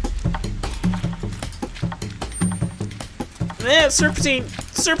 Serpentine!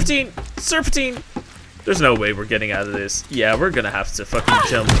 Serpentine! Serpentine! There's no way we're getting out of this. Yeah, we're gonna have to fucking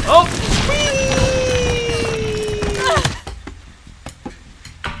jump. Oh!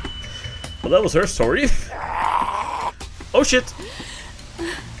 Well, that was her story. Oh shit!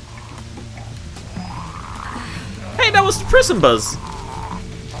 Hey, that was the prison buzz!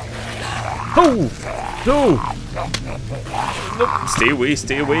 Oh! No! Nope. Stay away,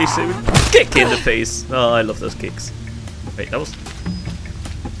 stay away, stay away. Kick in the face! Oh, I love those kicks. Wait, that was...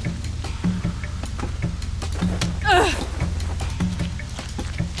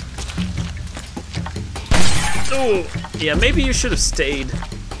 Oh! Yeah, maybe you should have stayed.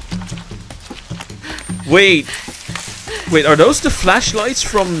 Wait, are those the flashlights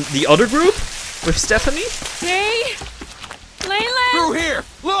from the other group with Stephanie? Hey, Layla. Through here,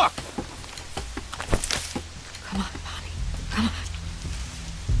 look. Come on, Bonnie. Come on.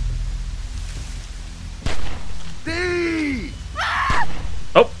 Dee!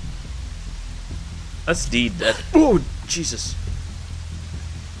 Oh, that's Dee. That. Oh, Jesus.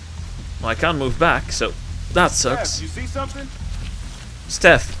 Well, I can't move back, so that sucks. Steph, you see something?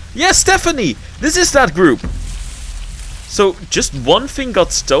 Steph. Yes, Stephanie! This is that group! So, just one thing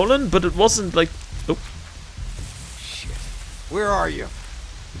got stolen, but it wasn't like... Oh. Shit. Where are you?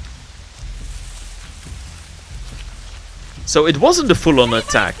 So, it wasn't a full-on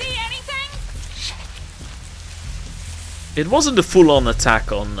attack. See anything? It wasn't a full-on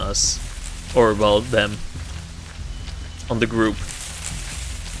attack on us. Or, well, them. On the group.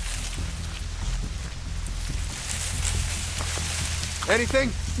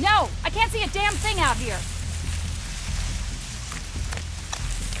 Anything? No, I can't see a damn thing out here.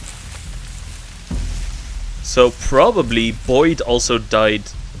 So probably Boyd also died.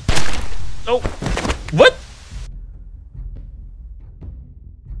 Oh, what?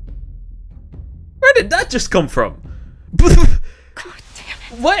 Where did that just come from? God damn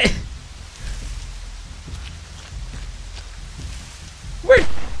it. What?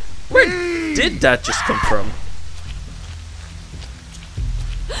 Where did that just come from?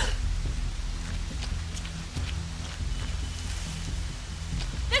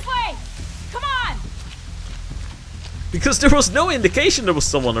 Because there was no indication there was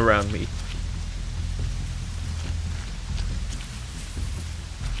someone around me.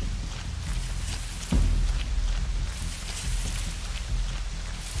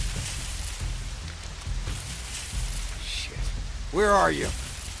 Shit. Where are you?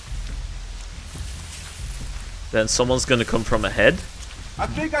 Then someone's gonna come from ahead. I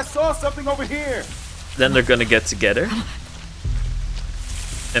think I saw something over here. Then they're gonna get together.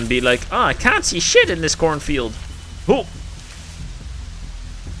 And be like, oh, I can't see shit in this cornfield. Oh.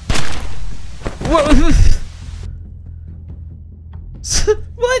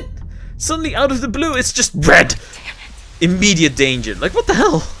 What? Suddenly out of the blue, it's just red. Immediate danger. Like, what the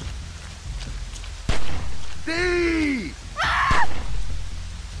hell? Dee!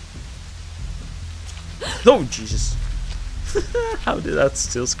 Oh, Jesus. How did that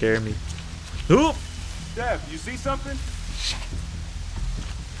still scare me? Oh. Steph, you see something?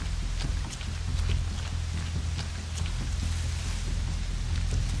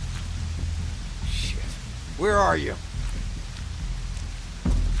 Where are you?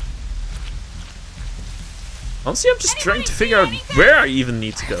 Honestly, I'm just trying to figure out where I even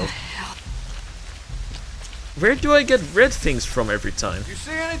need to go. Where do I get red things from every time? You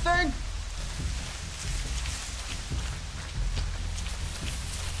see anything?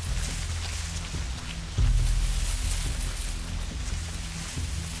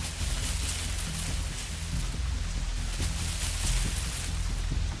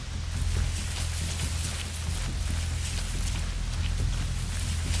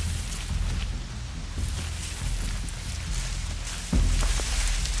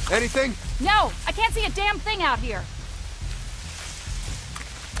 Anything? No, I can't see a damn thing out here.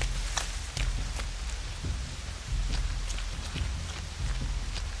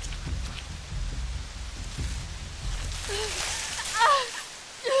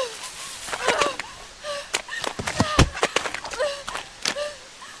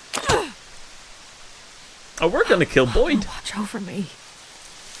 Oh, we're gonna kill Boyd. Watch over me.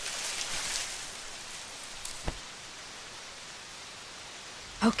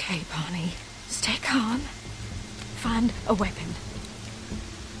 Okay, Bonnie. Stay calm. Find a weapon.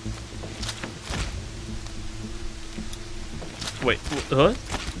 Wait, what?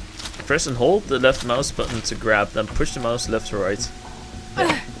 Press and hold the left mouse button to grab, then push the mouse left to right.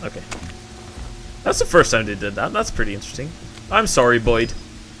 Yeah, okay. That's the first time they did that. That's pretty interesting. I'm sorry, Boyd.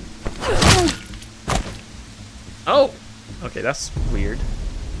 Oh! Okay, that's weird.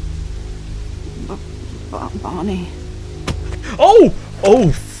 Bonnie. Oh!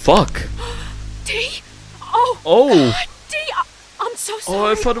 Oh, fuck! Dee! Oh! Oh! God, Dee! I'm so sorry.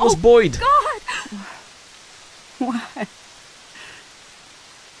 Oh, I thought it was Boyd. God! Why?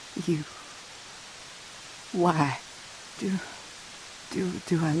 You... Why? Do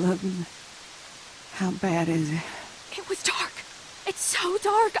I love you? How bad is it? It was dark. It's so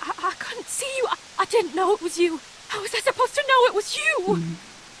dark. I couldn't see you. I didn't know it was you. How was I supposed to know it was you?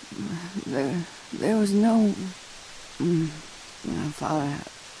 There was no... I thought I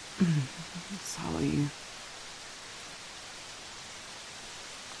saw you.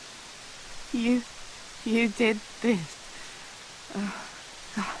 You did this. Oh,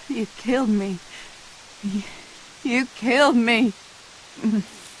 God, you killed me. You killed me. Anybody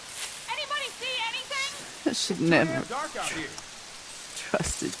see anything? I should never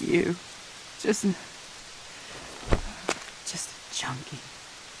trusted you. Just a junkie.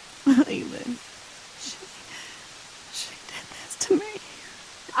 Leland. She did this to me.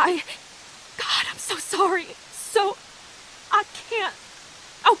 God, I'm so sorry. I can't.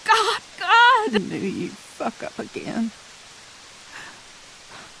 Oh, God. I knew you'd fuck up again.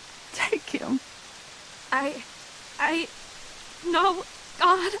 Take him. No,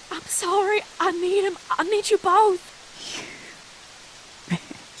 God, I'm sorry. I need him. I need you both. You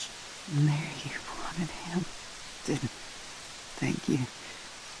bitch. And there you wanted him. Didn't think you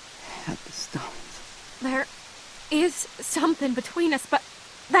had the stones. There is something between us, but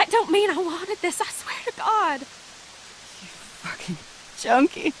that don't mean I wanted this. I swear to God. You fucking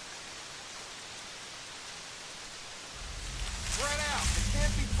junkie. Spread out. It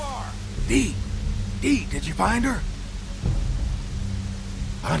can't be far. Dee, did you find her?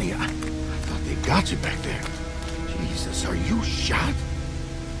 Honey, I thought they got you back there. Jesus, are you shot?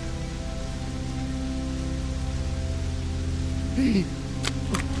 Dee,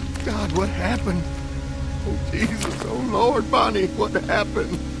 oh, God, what happened? Oh, Jesus, oh, Lord, Bonnie, what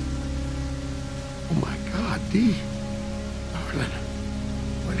happened? Oh, my God, Dee. Darling,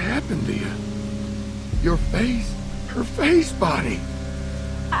 what happened to you? Your face, her face, Bonnie.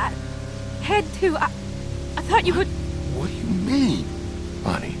 I had to. I thought you would... What do you mean?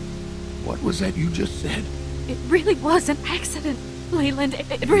 Bonnie, what was that you just said? It really was an accident, Leland.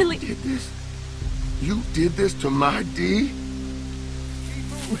 It really... You did this? You did this to my Dee?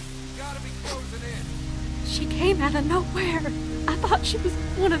 She came out of nowhere. I thought she was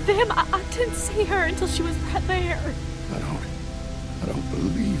one of them. I didn't see her until she was right there. I don't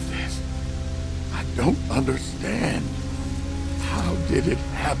believe this. I don't understand. How did it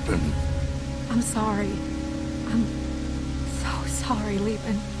happen? I'm sorry. I'm so sorry,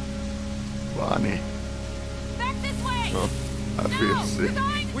 Leland. Bonnie. Back this way! Oh, I feel sick.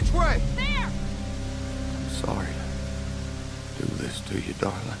 Which way? There! I'm sorry to do this to you,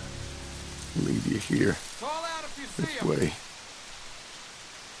 darling. Leave you here. Call out if you see This him. way.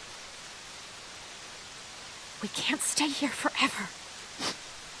 We can't stay here forever.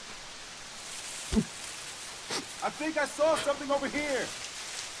 I think I saw something over here.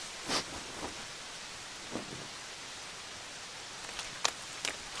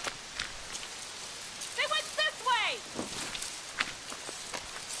 They went this way!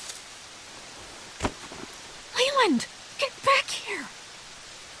 Leland! Get back here!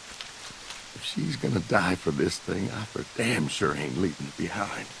 If she's gonna die for this thing, I for damn sure ain't leaving it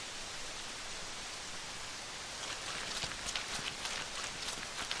behind.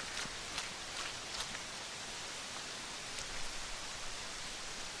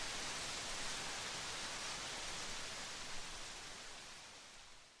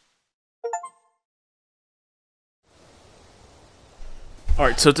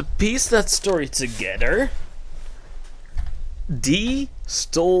 Alright, so to piece that story together, Dee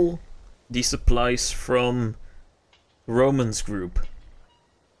stole the supplies from Roman's group.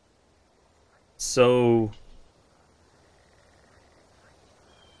 So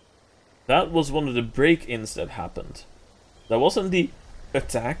that was one of the break-ins that happened. That wasn't the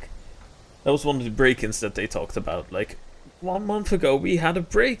attack. That was one of the break-ins that they talked about. Like, 1 month ago we had a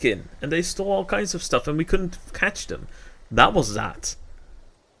break-in and they stole all kinds of stuff and we couldn't catch them. That was that.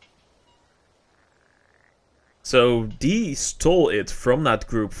 So Dee stole it from that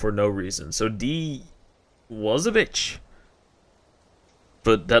group for no reason. So Dee was a bitch.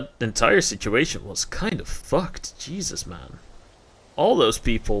 But that entire situation was kind of fucked. Jesus, man. All those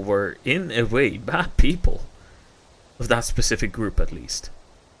people were, in a way, bad people. Of that specific group, at least.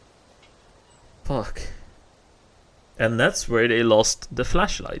 Fuck. And that's where they lost the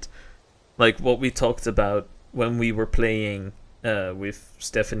flashlight. Like what we talked about when we were playing with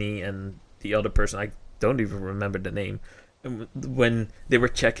Stephanie and the other person. I don't even remember the name. When they were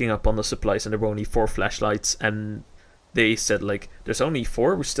checking up on the supplies and there were only 4 flashlights and they said, like, there's only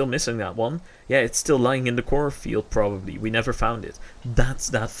 4, we're still missing that one. Yeah, it's still lying in the cornfield, probably. We never found it. That's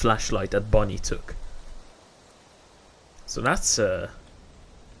that flashlight that Bonnie took. So that's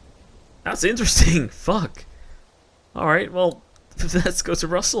interesting. Fuck. Alright, well, let's go to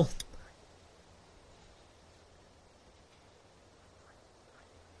Russell.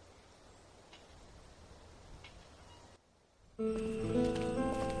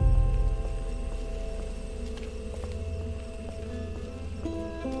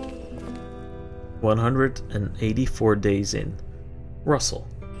 "184 days in. Russell.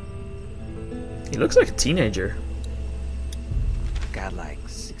 He looks like a teenager. Got like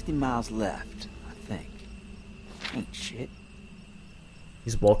 60 miles left, I think. Ain't shit."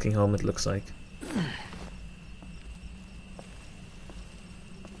 He's walking home, it looks like.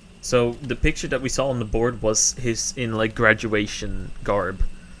 So the picture that we saw on the board was his in like graduation garb.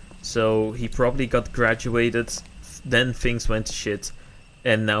 So he probably got graduated, then things went to shit,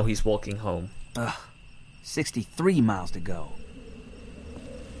 and now he's walking home. 63 miles to go.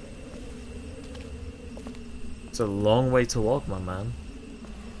 It's a long way to walk, my man.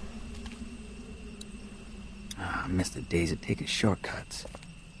 I miss the days of taking shortcuts.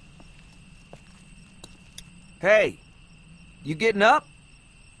 Hey, you getting up?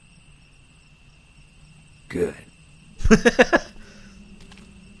 Good. I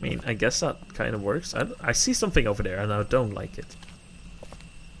mean, I guess that kind of works. I see something over there and I don't like it.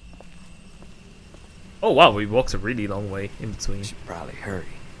 Oh wow, we walked a really long way in between. Should probably hurry.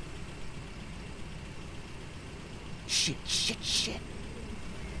 Shit, shit, shit.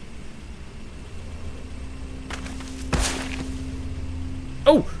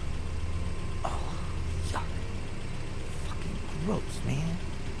 Oh! Oh, yuck. Fucking gross, man.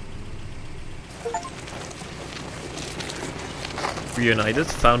 Reunited,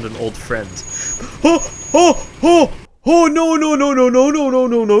 found an old friend. Oh! Oh! Oh! Oh no no no no no no no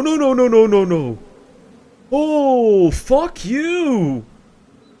no no no no no no no no! Oh, fuck you!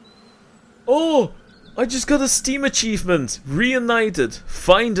 Oh, I just got a Steam achievement. Reunited.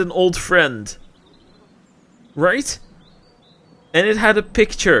 Find an old friend. Right? And it had a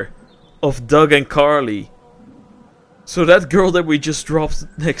picture of Doug and Carley. So that girl that we just dropped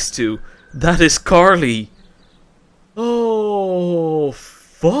next to, that is Carley. Oh,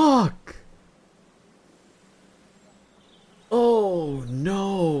 fuck. Oh,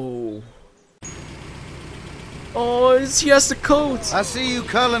 no. Oh, she has the coat. I see you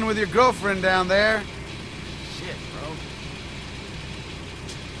culling with your girlfriend down there. Shit, bro.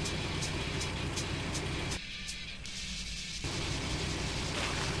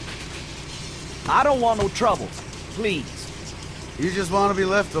 I don't want no trouble. Please. You just want to be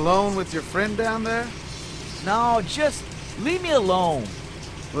left alone with your friend down there? No, just leave me alone.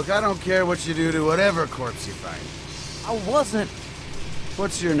 Look, I don't care what you do to whatever corpse you find. I wasn't.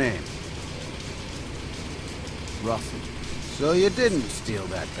 What's your name? Russell. So you didn't steal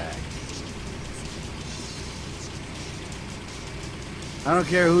that bag. I don't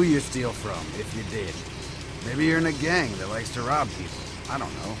care who you steal from, if you did. Maybe you're in a gang that likes to rob people. I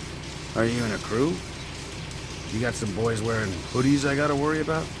don't know. Are you in a crew? You got some boys wearing hoodies I gotta worry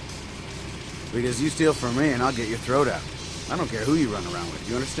about? Because you steal from me and I'll get your throat out. I don't care who you run around with,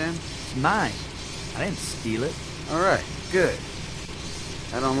 you understand? It's mine. I didn't steal it. Alright, good.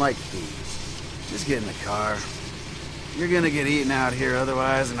 I don't like thieves. Just get in the car. You're gonna get eaten out here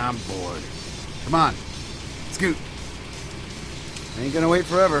otherwise, and I'm bored. Come on, scoot. I ain't gonna wait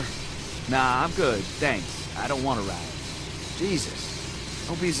forever. Nah, I'm good, thanks. I don't want to ride. Jesus,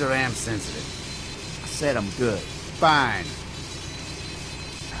 don't be so damn sensitive. I said I'm good. Fine.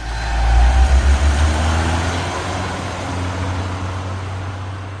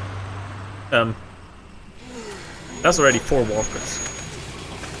 That's already 4 walkers.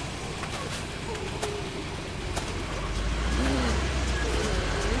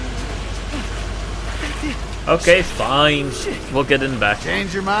 Okay, fine. We'll get in back.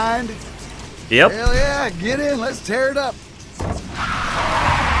 Change your mind? Yep. Hell yeah, get in, let's tear it up.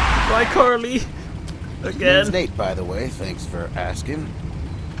 Bye, Carley. Again. Name's Nate, by the way. Thanks for asking.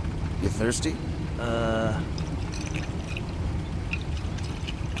 You thirsty?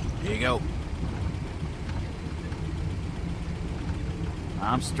 Here you go.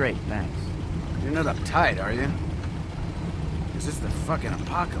 I'm straight, thanks. You're not uptight, are you? This is the fucking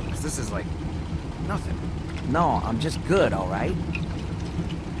apocalypse. This is like nothing. No, I'm just good, alright?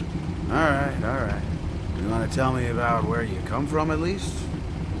 Alright. You want to tell me about where you come from, at least?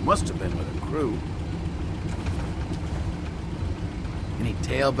 You must have been with a crew. Any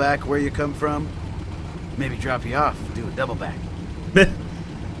tailback where you come from? Maybe drop you off, do a double back.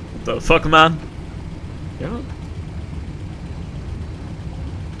 The fuck, man? Yeah.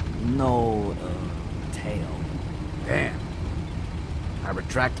 No, tail. Damn. I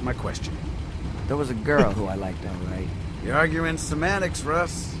retract my question. There was a girl who I liked, alright. You're arguing semantics,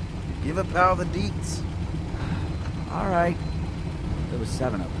 Russ. Give a pal the deets. Alright. There was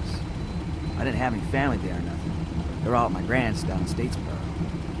 7 of us. I didn't have any family there or nothing. They were all at my grand's down in Statesboro.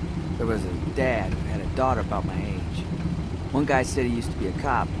 There was a dad who had a daughter about my age. One guy said he used to be a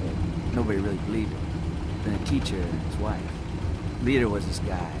cop, but nobody really believed him. Then a teacher and his wife. Leader was this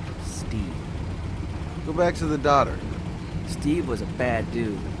guy, Steve. Go back to the daughter. Steve was a bad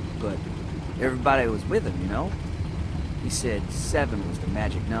dude, but everybody was with him, you know? He said 7 was the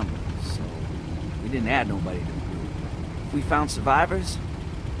magic number, so we didn't add nobody to the group. If we found survivors,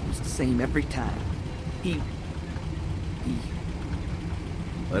 it was the same every time. He...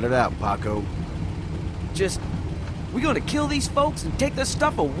 Let it out, Paco. Just... We gonna kill these folks and take their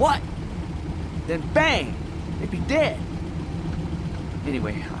stuff or what? Then bang! They'd be dead.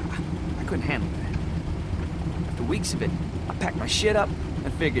 Anyway, I couldn't handle that. After weeks of it, I packed my shit up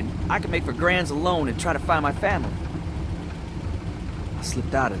and figured I could make for Grands alone and try to find my family. I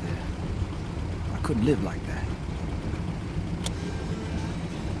slipped out of there. I couldn't live like that.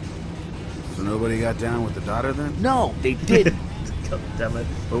 So nobody got down with the daughter then? No, they didn't. God damn it.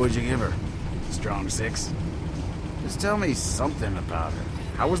 What would you give her? Strong 6? Just tell me something about her.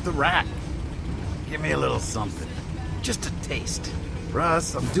 How was the rat? Give me a little something. Just a taste.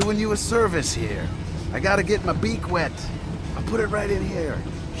 Russ, I'm doing you a service here. I gotta get my beak wet. I'll put it right in here.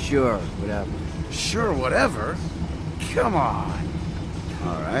 Sure, whatever. Sure, whatever? Come on.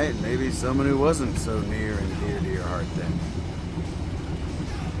 Alright, maybe someone who wasn't so near and dear to your heart then.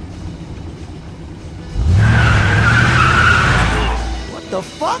 What the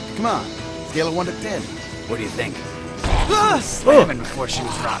fuck? Come on, scale of 1 to 10. What do you think? Slamming before she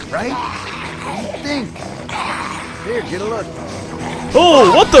was rotten, right? What do you think? Here, get a look.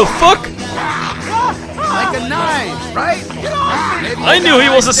 Oh, what the fuck? Like a 9, right? Get on! Maybe I knew he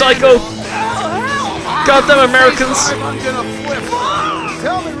was a psycho. Goddamn Americans. I'm gonna flip.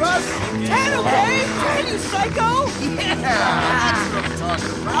 Tell me, Russ. 10, okay? 10, you psycho? Yeah, that's what I'm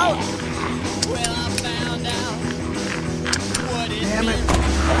talking about. Well, I found out what it Damn it.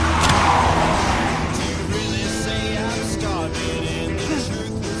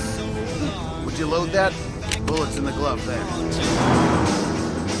 Would you load that? Bullets in the glove there.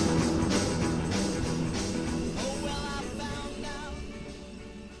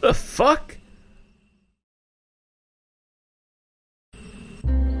 The fuck?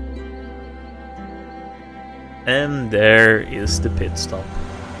 And there is the pit stop.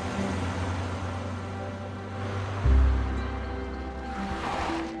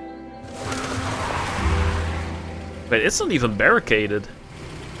 Wait, it's not even barricaded.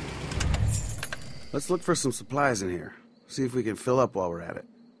 Let's look for some supplies in here. See if we can fill up while we're at it.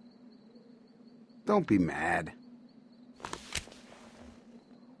 Don't be mad.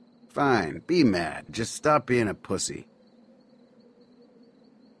 Fine, be mad. Just stop being a pussy.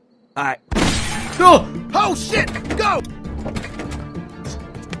 Alright. Go! Oh shit! Go!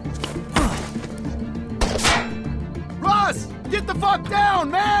 Russ! Get the fuck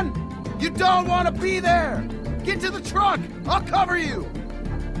down, man! You don't want to be there! Get to the truck! I'll cover you!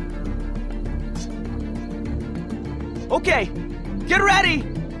 Okay, get ready!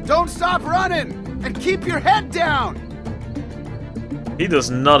 Don't stop running! And keep your head down! He does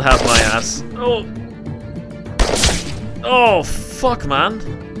not have my ass. Oh. Oh, fuck, man.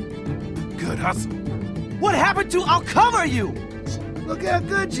 Good hustle. What happened to I'll cover you? Look how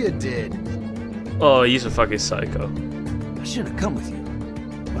good you did. Oh, he's a fucking psycho. I shouldn't have come with you.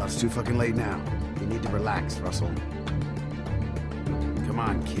 Well, it's too fucking late now. You need to relax, Russell. Come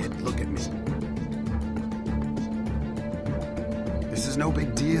on, kid, look at me. This is no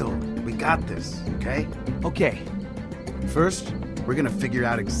big deal. We got this, okay? Okay. First, we're gonna figure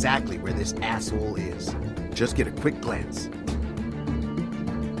out exactly where this asshole is. Just get a quick glance.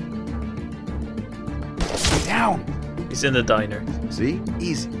 Down! He's in the diner. See?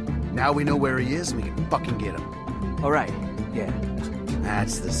 Easy. Now we know where he is, we can fucking get him. All right, yeah.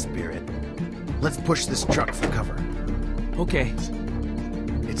 That's the spirit. Let's push this truck for cover. Okay.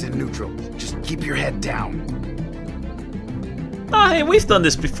 It's in neutral. Just keep your head down. Ah, hey, we've done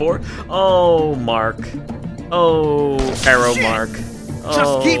this before. Oh, Mark. Oh, arrow Shit. Mark.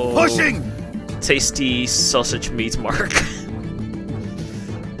 Just keep pushing! Tasty sausage meat Mark.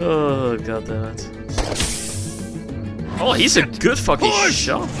 Oh, god damn it. Oh, he's a good fucking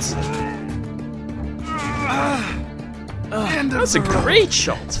shot. That's a great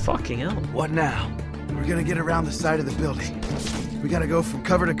shot. Fucking hell. What now? We're gonna get around the side of the building. We gotta go from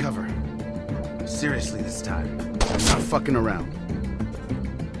cover to cover. Seriously this time. I'm not fucking around.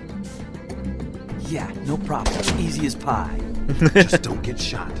 Yeah, no problem. Easy as pie. Just don't get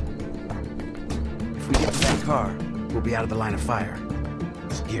shot. If we get to that car, we'll be out of the line of fire.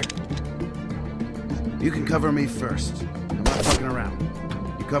 Here. You can cover me first. I'm not fucking around.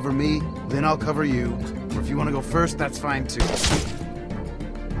 You cover me, then I'll cover you. Or if you want to go first, that's fine too.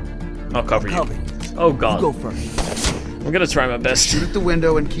 I'll cover you. Oh god. You go first. I'm gonna try my best. Shoot at the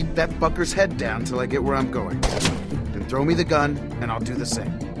window and keep that fucker's head down till I get where I'm going. Then throw me the gun, and I'll do the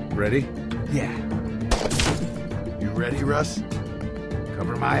same. Ready? Yeah. You ready, Russ?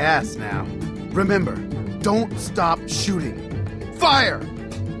 Cover my ass now. Remember, don't stop shooting. Fire!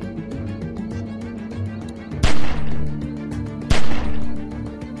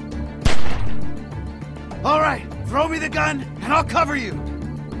 All right, throw me the gun, and I'll cover you.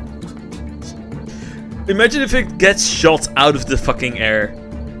 Imagine if it gets shot out of the fucking air.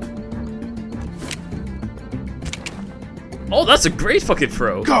 Oh, that's a great fucking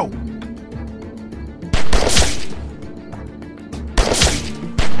throw. Go!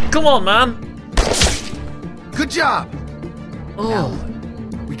 Come on, man. Good job. Oh. Now,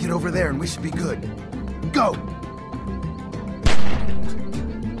 we get over there and we should be good. Go!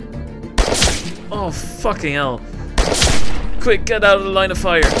 Oh, fucking hell. Quick, get out of the line of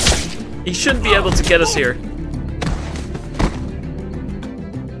fire. He shouldn't be able to get us here.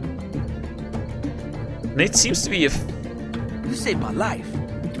 Nate seems to be You saved my life.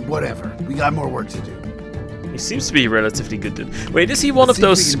 Whatever. We got more work to do. He seems to be relatively good dude. Wait, is he one Let's of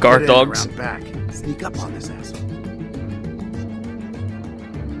those see if we can guard get in dogs? around back. Sneak up on this asshole.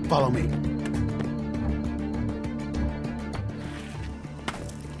 Follow me.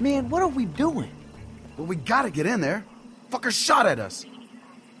 Man, what are we doing? Well, we gotta get in there. Fucker shot at us.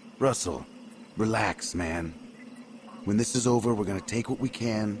 Russell, relax, man. When this is over, we're gonna take what we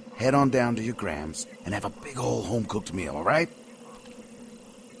can, head on down to your Grams, and have a big ol' home-cooked meal, all right?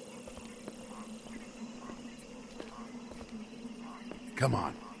 Come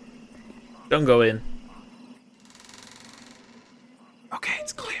on. Don't go in. Okay,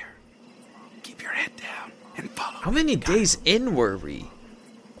 it's clear. Keep your head down and follow. How many days in were we?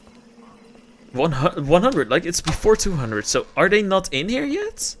 100, like it's before 200, so are they not in here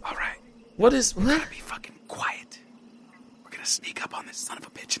yet? Alright. What is... We gotta be fucking quiet. We're gonna sneak up on this son of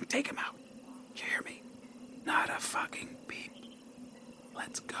a bitch and take him out. You hear me? Not a fucking peep.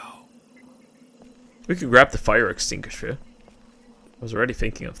 Let's go. We could grab the fire extinguisher. I was already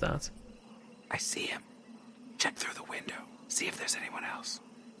thinking of that. I see him. Check through the window. See if there's anyone else.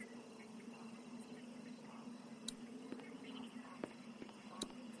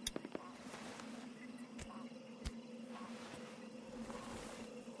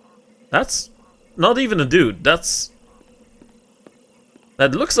 That's not even a dude. That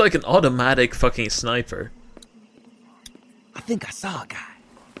looks like an automatic fucking sniper. I think I saw a guy.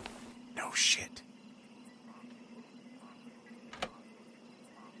 No shit.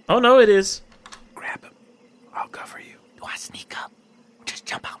 Oh no, it is. Grab him. I'll cover you. Do I sneak up? Just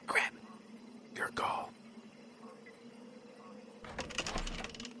jump out and grab him. Your call.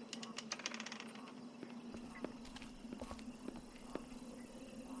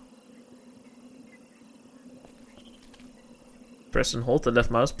 Press and hold the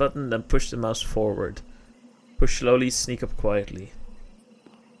left mouse button, then push the mouse forward. Push slowly, sneak up quietly.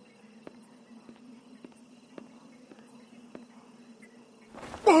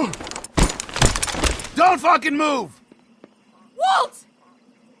 Don't fucking move! Walt!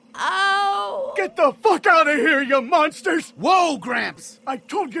 Oh! Get the fuck out of here, you monsters! Whoa, Gramps! I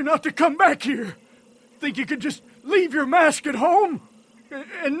told you not to come back here. Think you could just leave your mask at home?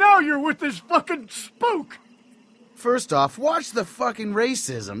 And now you're with this fucking spook! First off, watch the fucking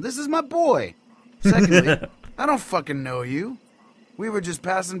racism. This is my boy. Secondly, I don't fucking know you. We were just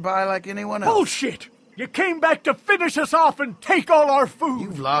passing by like anyone else. Bullshit! You came back to finish us off and take all our food.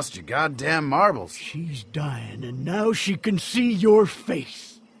 You've lost your goddamn marbles. She's dying, and now she can see your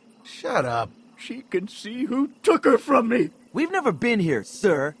face. Shut up. She can see who took her from me. We've never been here,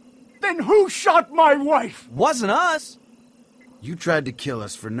 sir. Then who shot my wife? Wasn't us. You tried to kill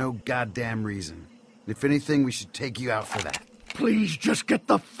us for no goddamn reason. If anything, we should take you out for that. Please just get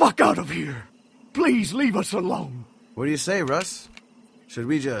the fuck out of here. Please leave us alone. What do you say, Russ? Should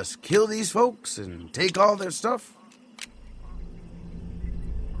we just kill these folks and take all their stuff?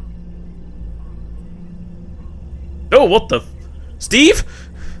 Oh, what the... Steve?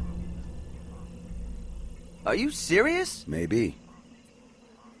 Are you serious? Maybe.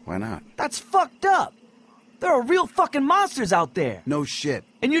 Why not? That's fucked up. There are real fucking monsters out there. No shit.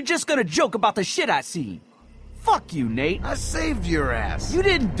 And you're just gonna joke about the shit I seen. Fuck you, Nate. I saved your ass. You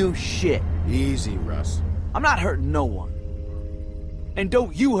didn't do shit. Easy, Russ. I'm not hurting no one. And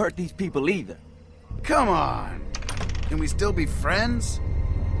don't you hurt these people either. Come on. Can we still be friends?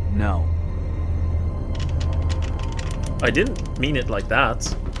 No. I didn't mean it like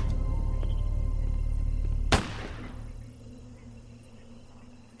that.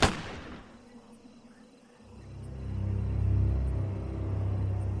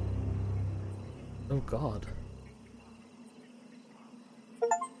 Oh God.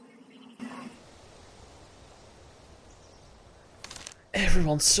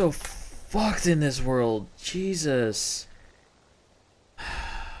 Everyone's so fucked in this world. Jesus.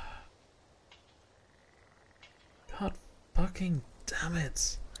 God fucking damn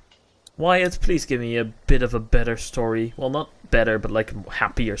it. Wyatt, please give me a bit of a better story. Well, not better, but like a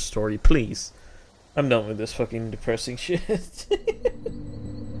happier story, please. I'm done with this fucking depressing shit.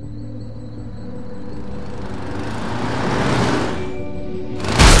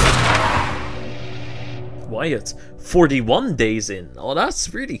 Wyatt, 41 days in. Oh,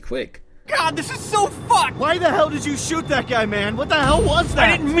 that's really quick. God, this is so fucked! Why the hell did you shoot that guy, man? What the hell was that?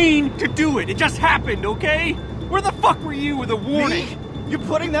 I didn't mean to do it. It just happened, okay? Where the fuck were you with a warning? Me? You're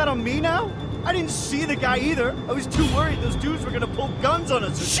putting that on me now? I didn't see the guy either. I was too worried those dudes were gonna pull guns on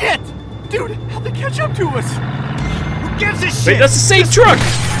us. Shit! Dude, how'd they catch up to us? Who gives a shit? Wait, that's the same truck!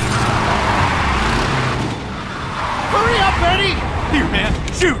 Hurry up, Eddie! Here, man,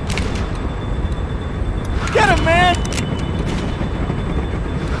 shoot! Get him, man!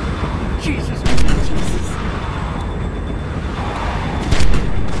 Jesus.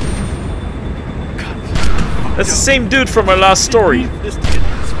 That's the same dude from our last story. This is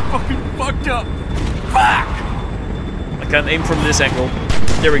fucking fucked up. Fuck! I can't aim from this angle.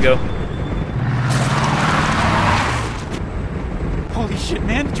 There we go. Holy shit,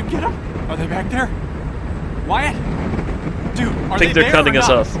 man! Did you get them? Are they back there? Wyatt? Dude, are I think they they're cutting us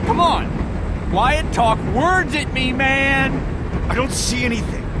off. Come on! Wyatt, talk words at me, man! I don't see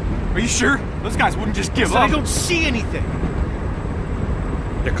anything. Are you sure? Those guys wouldn't just give up. I don't see anything.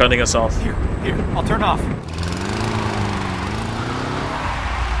 They're cutting us off. Here, I'll turn off.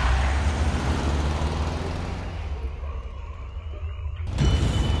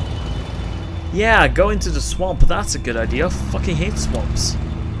 Yeah, go into the swamp. That's a good idea. I fucking hate swamps.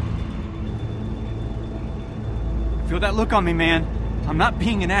 Feel that look on me, man. I'm not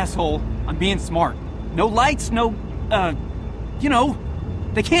being an asshole. I'm being smart. No lights, no, you know,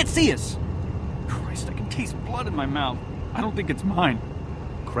 they can't see us. Christ, I can taste blood in my mouth. I don't think it's mine.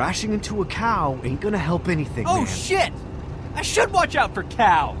 Crashing into a cow ain't gonna help anything, Oh, man. shit! I should watch out for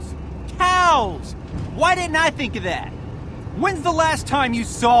cows. Cows! Why didn't I think of that? When's the last time you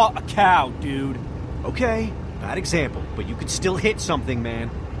saw a cow, dude? Okay, bad example, but you could still hit something, man.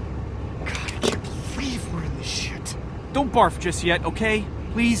 God, I can't believe we're in this shit. Don't barf just yet, okay?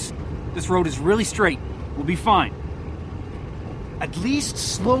 Please? This road is really straight. We'll be fine. At least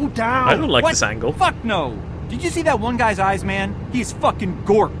slow down. I don't like What? this angle. Fuck no! Did you see that one guy's eyes, man? He's fucking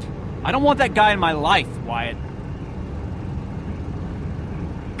gorked. I don't want that guy in my life, Wyatt.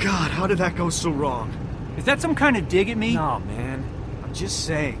 God, how did that go so wrong? Is that some kind of dig at me? No, man. I'm just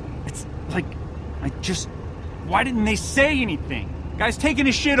saying. It's like, why didn't they say anything? Guy's taking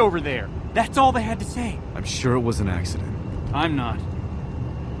his shit over there. That's all they had to say. I'm sure it was an accident. I'm not.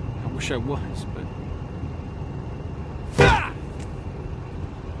 I wish I was, but... Ah!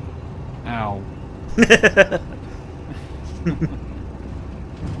 Ow.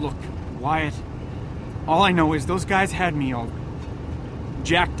 Look, Wyatt, all I know is those guys had me all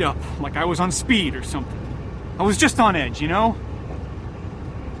jacked up, like I was on speed or something. I was just on edge, you know?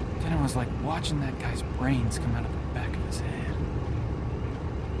 Then I was like watching that guy's brains come out of the back of his head.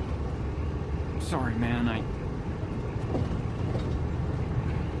 Sorry, man,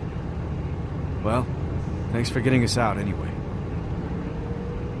 Well, thanks for getting us out anyway.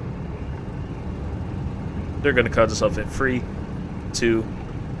 They're gonna cut us off in 3, 2,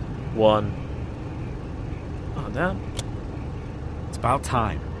 1. Oh, damn. It's about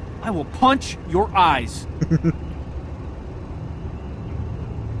time. I will punch your eyes.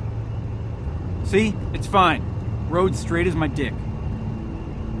 See? It's fine. Road's straight as my dick.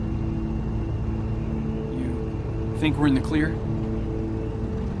 You think we're in the clear?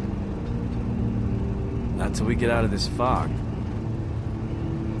 Not till we get out of this fog.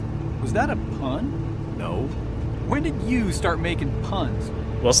 Was that a pun? No. When did you start making puns?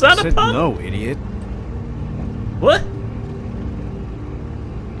 Was that a pun? No, idiot. What?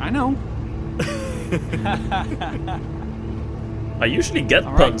 I know. I usually get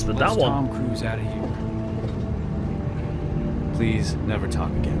puns, but that one. Tom Cruise out of here. Please never talk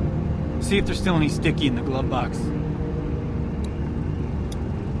again. See if there's still any sticky in the glove box.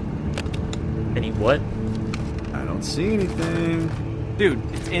 Any what? I don't see anything. Dude,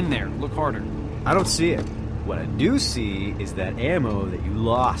 it's in there. Look harder. I don't see it. What I do see is that ammo that you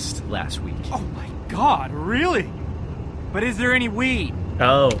lost last week. Oh my god, really? But is there any weed?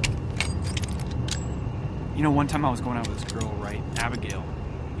 Oh. You know, one time I was going out with this girl, right? Abigail.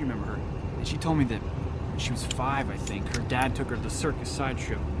 You remember her? And she told me that when she was 5, I think, her dad took her to the circus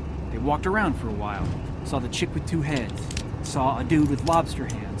sideshow. They walked around for a while. Saw the chick with 2 heads. Saw a dude with lobster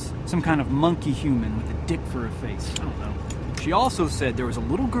hands. Some kind of monkey human with a dick for a face. I don't know. She also said there was a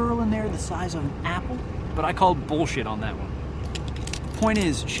little girl in there the size of an apple, but I called bullshit on that one. Point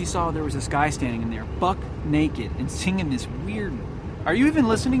is, she saw there was this guy standing in there, buck naked, and singing this weird... Are you even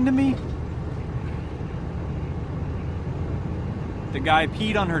listening to me? The guy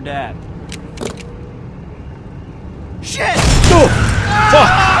peed on her dad. Shit! Oh! Fuck!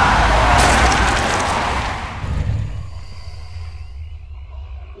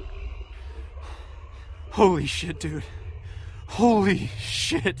 Holy shit, dude. Holy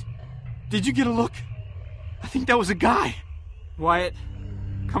shit. Did you get a look? I think that was a guy. Wyatt,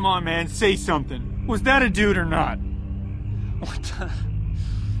 come on, man, say something. Was that a dude or not? What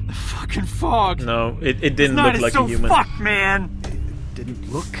the fucking fog? No, it didn't look like a human. Fuck, man. It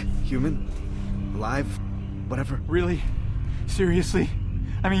didn't look human. Alive. Whatever. Really? Seriously?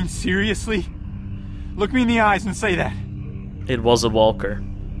 I mean, seriously? Look me in the eyes and say that. It was a walker.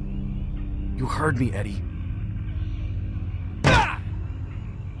 You heard me, Eddie.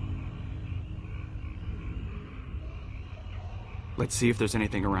 Let's see if there's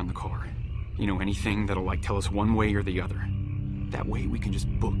anything around the car. You know, anything that'll, like, tell us one way or the other. That way we can just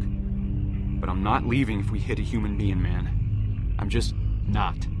book. But I'm not leaving if we hit a human being, man. I'm just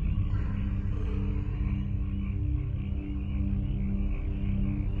not.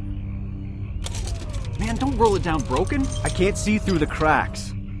 Man, don't roll it down broken. I can't see through the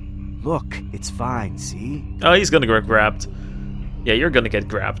cracks. Look, it's fine, see? Oh, he's gonna get grabbed. Yeah, you're gonna get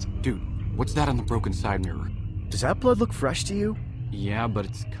grabbed. Dude, what's that on the broken side mirror? Does that blood look fresh to you? Yeah, but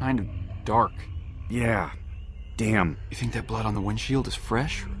it's kind of dark. Yeah. Damn. You think that blood on the windshield is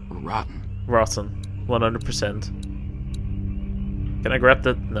fresh or rotten? Rotten. 100%. Can I grab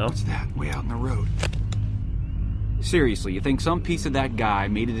that? No. What's that way out in the road? Seriously, you think some piece of that guy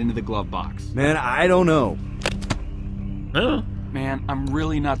made it into the glove box? Man, I don't know. No. Man, I'm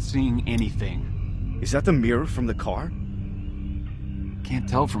really not seeing anything. Is that the mirror from the car? Can't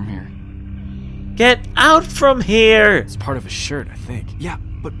tell from here. Get out from here! It's part of a shirt, I think. Yeah,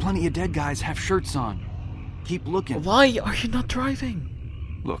 but plenty of dead guys have shirts on. Keep looking. Why are you not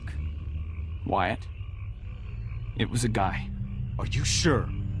driving? Look. Wyatt. It was a guy. Are you sure?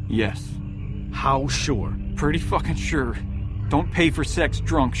 Yes. How sure? Pretty fucking sure. Don't pay for sex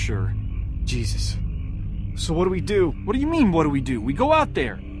drunk sure. Jesus. So what do we do? What do you mean, what do we do? We go out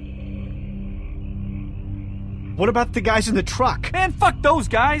there. What about the guys in the truck? Man, fuck those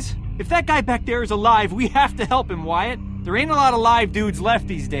guys! If that guy back there is alive, we have to help him, Wyatt. There ain't a lot of live dudes left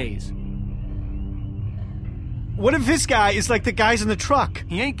these days. What if this guy is like the guys in the truck?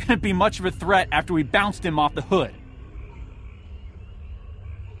 He ain't gonna be much of a threat after we bounced him off the hood.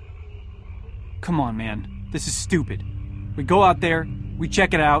 Come on, man. This is stupid. We go out there, we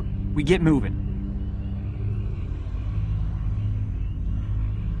check it out, we get moving.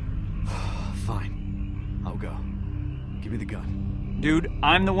 Fine. I'll go. Give me the gun. Dude,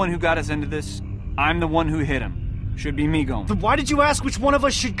 I'm the one who got us into this. I'm the one who hit him. Should be me going. Then why did you ask which one of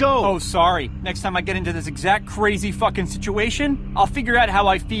us should go? Oh, sorry. Next time I get into this exact crazy fucking situation, I'll figure out how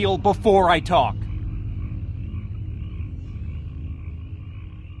I feel before I talk.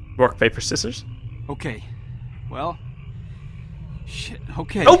 Rock, paper, scissors? Okay. Well... Shit,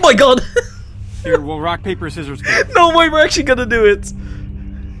 okay. Oh my god! Here, we'll rock, paper, scissors go. No way, we're actually gonna do it!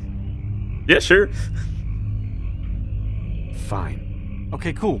 Yeah, sure. Fine.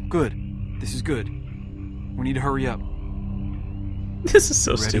 Okay, cool, good. This is good. We need to hurry up. This is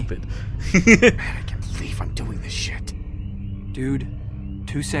so Ready? stupid. Man, I can't believe I'm doing this shit. Dude,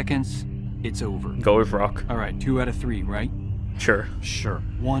 2 seconds, it's over. Go with rock. All right, 2 out of 3, right? Sure. Sure.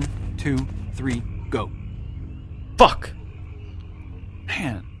 1, 2, 3, go. Fuck!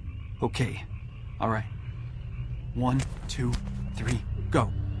 Man. Okay. All right. 1, 2, 3,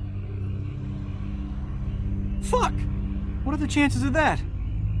 go. Fuck! What are the chances of that?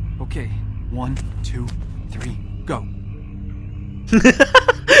 Okay. 1, 2, 3, go.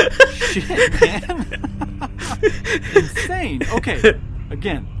 Shit, man. Insane. Okay.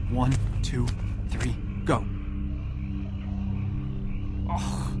 Again. 1, 2, 3, go.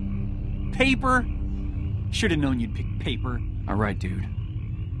 Oh. Paper? Should have known you'd pick paper. All right, dude.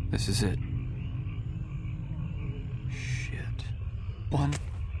 This is it. Shit. 1,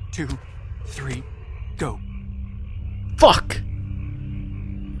 2, 3, go. Fuck!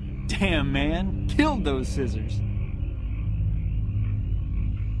 Damn, man. Killed those scissors.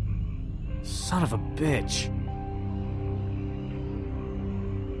 Son of a bitch.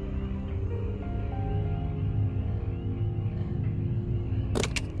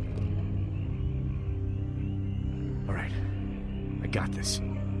 All right. I got this.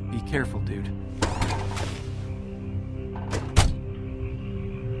 Be careful, dude.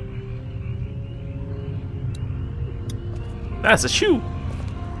 That's a shoe!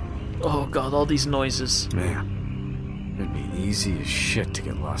 Oh god, all these noises. Man, it'd be easy as shit to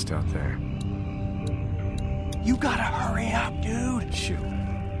get lost out there. You gotta hurry up, dude. Shoot.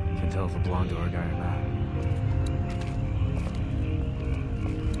 Can tell if a blonde door guy or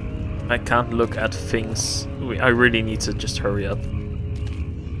not. I can't look at things. I really need to just hurry up.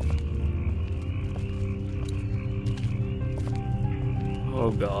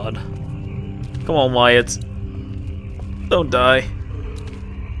 Oh god. Come on, Wyatt. Don't die.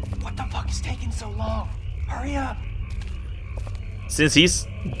 What the fuck is taking so long? Hurry up. Since he's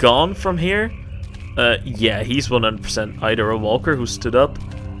gone from here, yeah, he's 100% either a walker who stood up,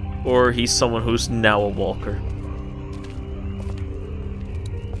 or he's someone who's now a walker.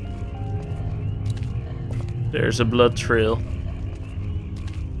 There's a blood trail.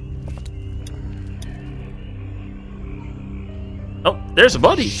 Oh, there's a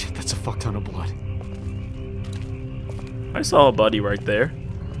body! Shit, that's a fuck ton of blood. I saw a body right there.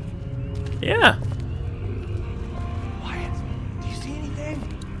 Yeah. Wyatt, do you see anything?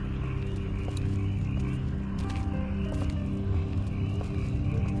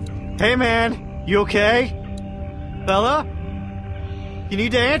 Hey, man. You okay? Fella? You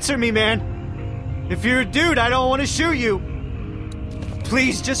need to answer me, man. If you're a dude, I don't want to shoot you.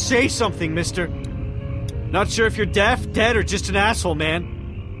 Please, just say something, mister. Not sure if you're deaf, dead, or just an asshole, man.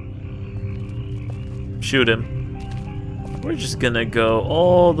 Shoot him. We're just gonna go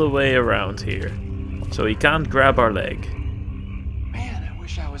all the way around here, so he can't grab our leg. Man, I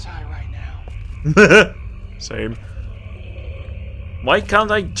wish I was high right now. Same. Why can't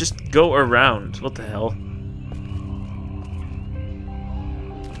I just go around? What the hell?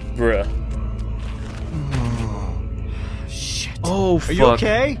 Bruh. Shit. Oh, fuck. Are you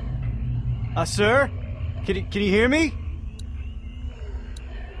okay? Sir? Can you hear me?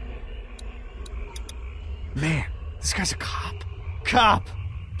 Man, this guy's a cop. Cop,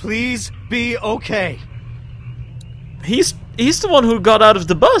 please be okay. He's the one who got out of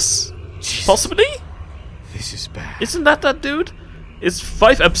the bus. Jesus. Possibly? This is bad. Isn't that dude? It's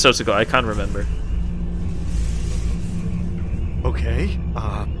 5 episodes ago, I can't remember. Okay,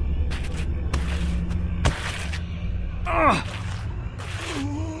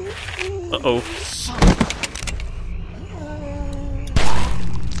 Uh-oh.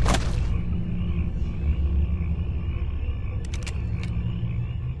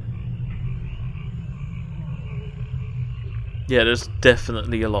 Yeah, there's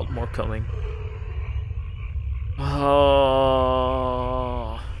definitely a lot more coming.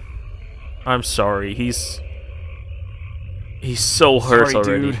 Oh, I'm sorry. He's so hurt Sorry,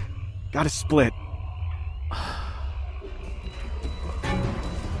 already. Dude. Got to split.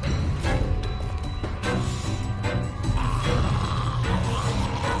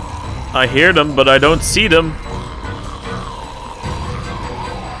 I hear them, but I don't see them.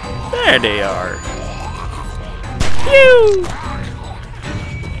 There they are. Phew!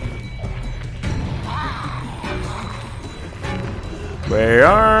 Where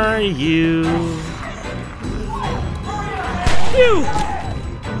are you? Phew!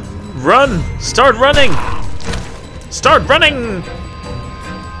 Run! Start running! Start running!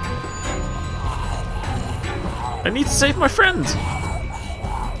 I need to save my friend.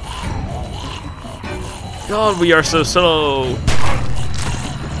 God, we are so slow.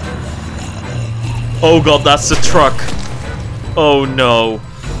 Oh god, that's the truck. Oh no.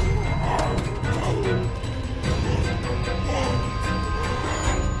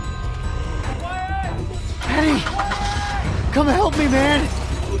 Eddie! Come help me, man!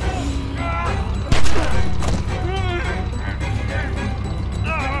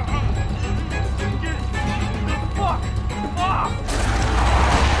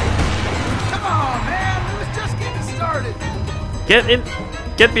 Come on, man! We was just getting started! Get in!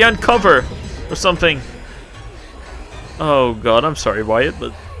 Get behind cover! Or something. Oh god, I'm sorry, Wyatt,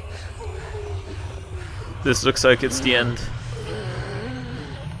 but... this looks like it's the end.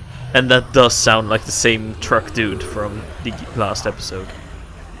 And that does sound like the same truck dude from the last episode.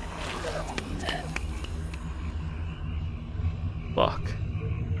 Fuck.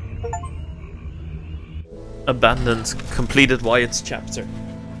 Abandoned. Completed Wyatt's chapter.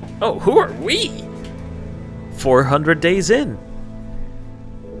 Oh, who are we? 400 days in.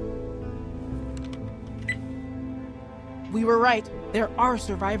 We were right. There are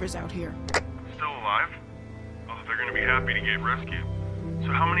survivors out here. Still alive? Oh, they're gonna be happy to get rescued.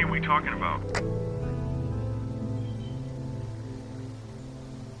 So how many are we talking about?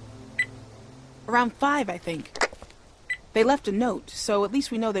 Around 5, I think. They left a note, so at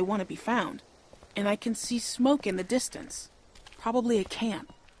least we know they want to be found. And I can see smoke in the distance. Probably a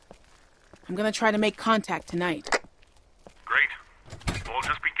camp. I'm gonna try to make contact tonight. Great. Well,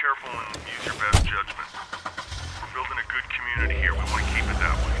 just be careful and use your best judgment. We're building a good community here. We want to keep it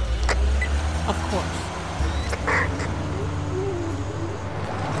that way. Of course.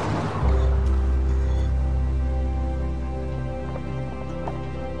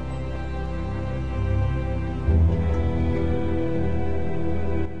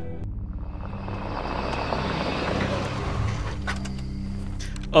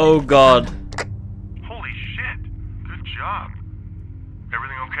 Oh god. Holy shit. Good job.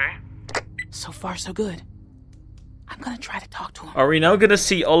 Everything okay? So far, so good. I'm gonna try to talk to him. Are we now gonna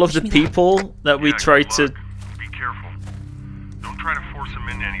see all of the people that we tried to... Be careful. Don't try to force them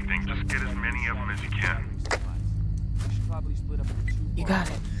into anything. Just get as many of them as you can. You got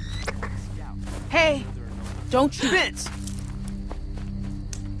it. Hey! Don't shoot. Vince!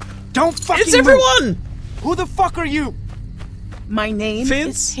 Don't fucking It's everyone! Who the fuck are you? My name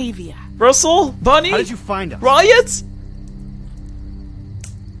Vince? is Tavia. Russell? Bunny? How did you find us? Riot?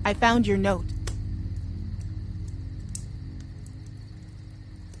 I found your note.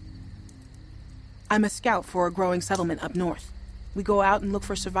 I'm a scout for a growing settlement up north. We go out and look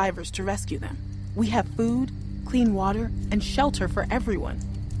for survivors to rescue them. We have food, clean water, and shelter for everyone.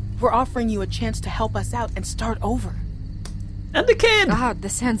 We're offering you a chance to help us out and start over. And the kid! God,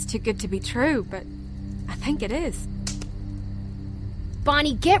 this sounds too good to be true, but I think it is.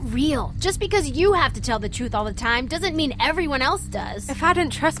 Bonnie, get real. Just because you have to tell the truth all the time doesn't mean everyone else does. If I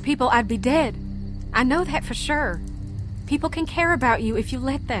didn't trust people, I'd be dead. I know that for sure. People can care about you if you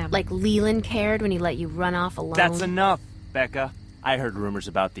let them. Like Leland cared when he let you run off alone. That's enough, Becca. I heard rumors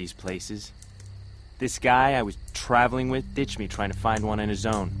about these places. This guy I was traveling with ditched me trying to find one on his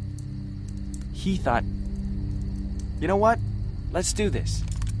own. He thought, you know what? Let's do this.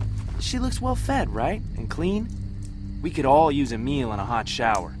 She looks well fed, right? And clean? We could all use a meal and a hot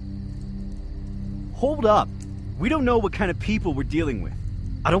shower. Hold up. We don't know what kind of people we're dealing with.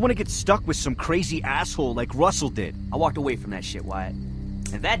 I don't want to get stuck with some crazy asshole like Russell did. I walked away from that shit, Wyatt.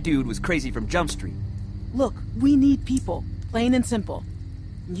 And that dude was crazy from Jump Street. Look, we need people. Plain and simple.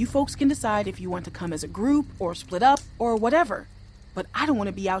 You folks can decide if you want to come as a group, or split up, or whatever. But I don't want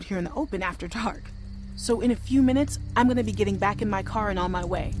to be out here in the open after dark. So in a few minutes, I'm going to be getting back in my car and on my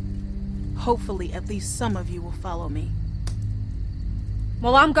way. Hopefully, at least some of you will follow me.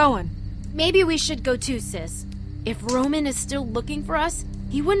 Well, I'm going. Maybe we should go too, sis. If Roman is still looking for us,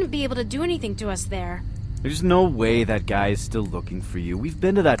 he wouldn't be able to do anything to us there. There's no way that guy is still looking for you. We've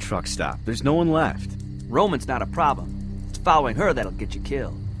been to that truck stop. There's no one left. Roman's not a problem. It's following her that'll get you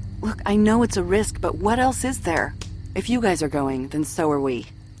killed. Look, I know it's a risk, but what else is there? If you guys are going, then so are we.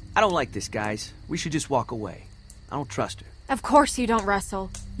 I don't like this, guys. We should just walk away. I don't trust her. Of course you don't,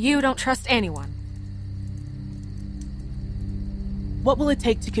 Russell. You don't trust anyone. What will it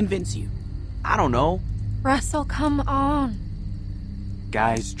take to convince you? I don't know. Russell, come on.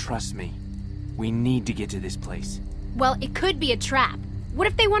 Guys, trust me. We need to get to this place. Well, it could be a trap. What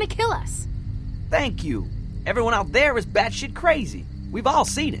if they want to kill us? Thank you. Everyone out there is batshit crazy. We've all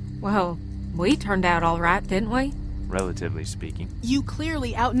seen it. Well, we turned out all right, didn't we? Relatively speaking. You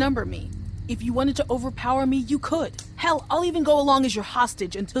clearly outnumber me. If you wanted to overpower me, you could. Hell, I'll even go along as your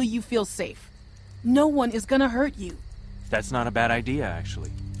hostage until you feel safe. No one is gonna hurt you. That's not a bad idea,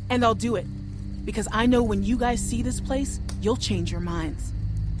 actually. And I'll do it. Because I know when you guys see this place, you'll change your minds.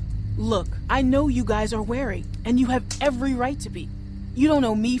 Look, I know you guys are wary, and you have every right to be. You don't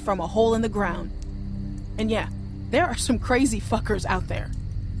know me from a hole in the ground. And yeah, there are some crazy fuckers out there.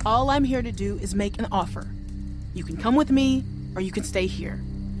 All I'm here to do is make an offer. You can come with me, or you can stay here.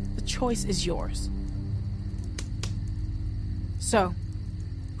 The choice is yours. So,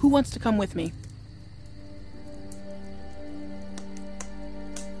 who wants to come with me?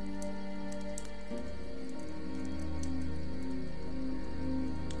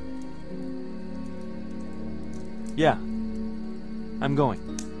 Yeah, I'm going.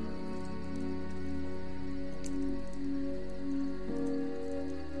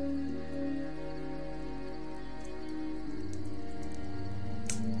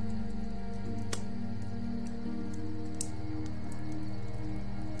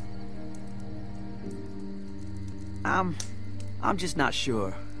 I'm just not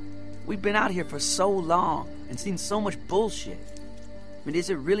sure. We've been out here for so long and seen so much bullshit. I mean, is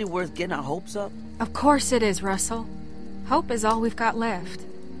it really worth getting our hopes up? Of course it is, Russell. Hope is all we've got left.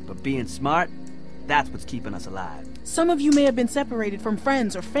 But being smart, that's what's keeping us alive. Some of you may have been separated from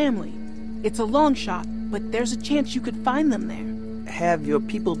friends or family. It's a long shot, but there's a chance you could find them there. Have your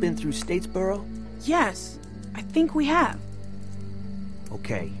people been through Statesboro? Yes, I think we have.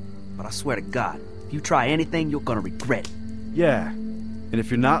 Okay, but I swear to God, if you try anything, you're gonna regret it. Yeah, and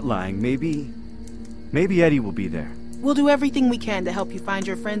if you're not lying, maybe Eddie will be there. We'll do everything we can to help you find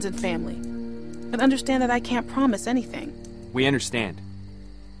your friends and family. But understand that I can't promise anything. We understand.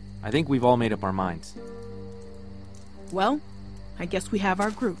 I think we've all made up our minds. Well, I guess we have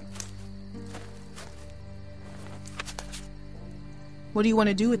our group. What do you want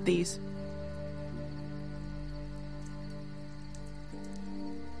to do with these?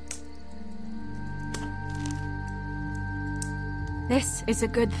 This is a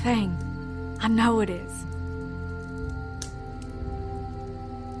good thing. I know it is.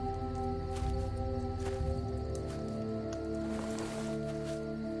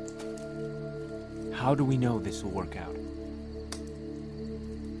 How do we know this will work out?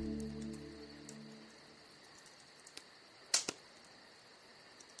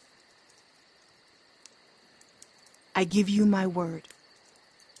 I give you my word.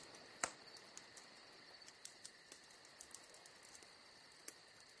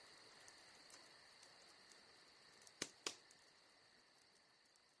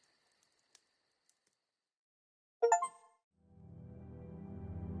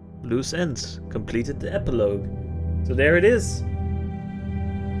 Loose ends. Completed the epilogue. So there it is.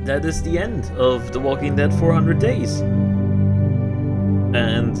 That is the end of The Walking Dead 400 Days.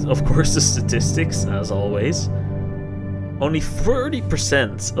 And of course the statistics, as always. Only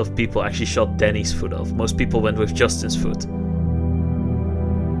 30% of people actually shot Danny's foot off. Most people went with Justin's foot.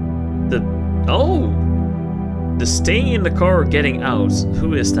 The staying in the car or getting out.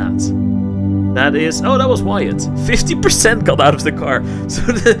 Who is that? That is... Oh, that was Wyatt. 50% got out of the car. So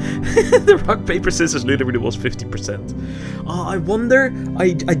the rock, paper, scissors literally was 50%. I wonder...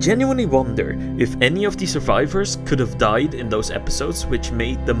 I genuinely wonder if any of the survivors could have died in those episodes, which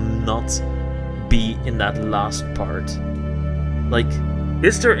made them not be in that last part. Like,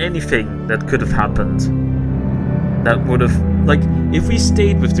 is there anything that could have happened that would have... Like, if we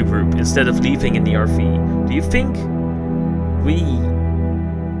stayed with the group instead of leaving in the RV, do you think we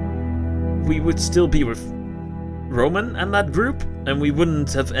would still be with Roman and that group, and we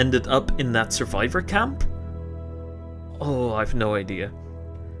wouldn't have ended up in that survivor camp? Oh, I have no idea.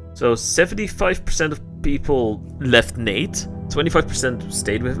 So 75% of people left Nate, 25%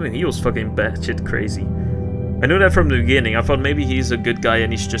 stayed with him, and he was fucking batshit crazy. I knew that from the beginning. I thought maybe he's a good guy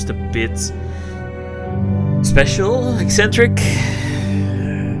and he's just a bit special, eccentric,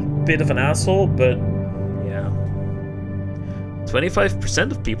 bit of an asshole, but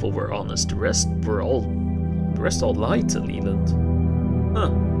 25% of people were honest. The rest all lied to Leland. Huh.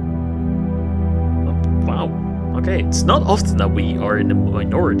 Oh, wow. Okay, it's not often that we are in the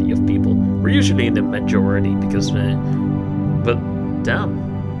minority of people. We're usually in the majority because, but damn.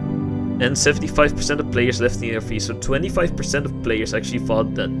 And 75% of players left the RV, so 25% of players actually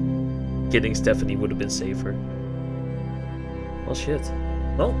thought that killing Stephanie would have been safer. Well, shit.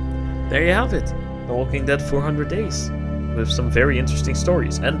 Well, there you have it. The Walking Dead 400 Days. With some very interesting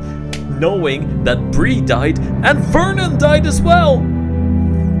stories, and knowing that Bree died and Vernon died as well.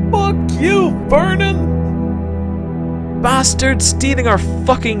 Fuck you, Vernon! Bastard, stealing our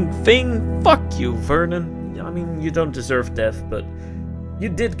fucking thing. Fuck you, Vernon. I mean, you don't deserve death, but you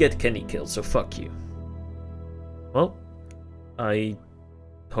did get Kenny killed, so fuck you. Well, I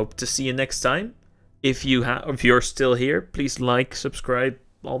hope to see you next time. If you're still here, please like, subscribe,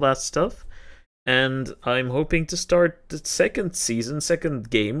 all that stuff. And I'm hoping to start the second season, second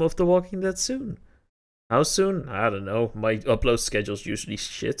game of The Walking Dead soon. How soon? I don't know. My upload schedule's usually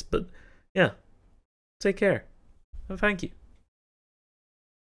shit, but yeah. Take care. And thank you.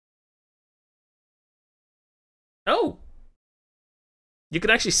 Oh! You can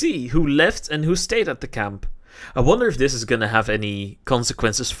actually see who left and who stayed at the camp. I wonder if this is gonna have any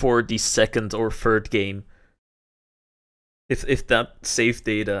consequences for the second or third game. If that save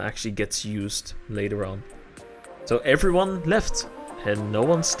data actually gets used later on. So everyone left, and no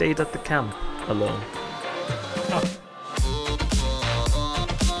one stayed at the camp alone. Oh.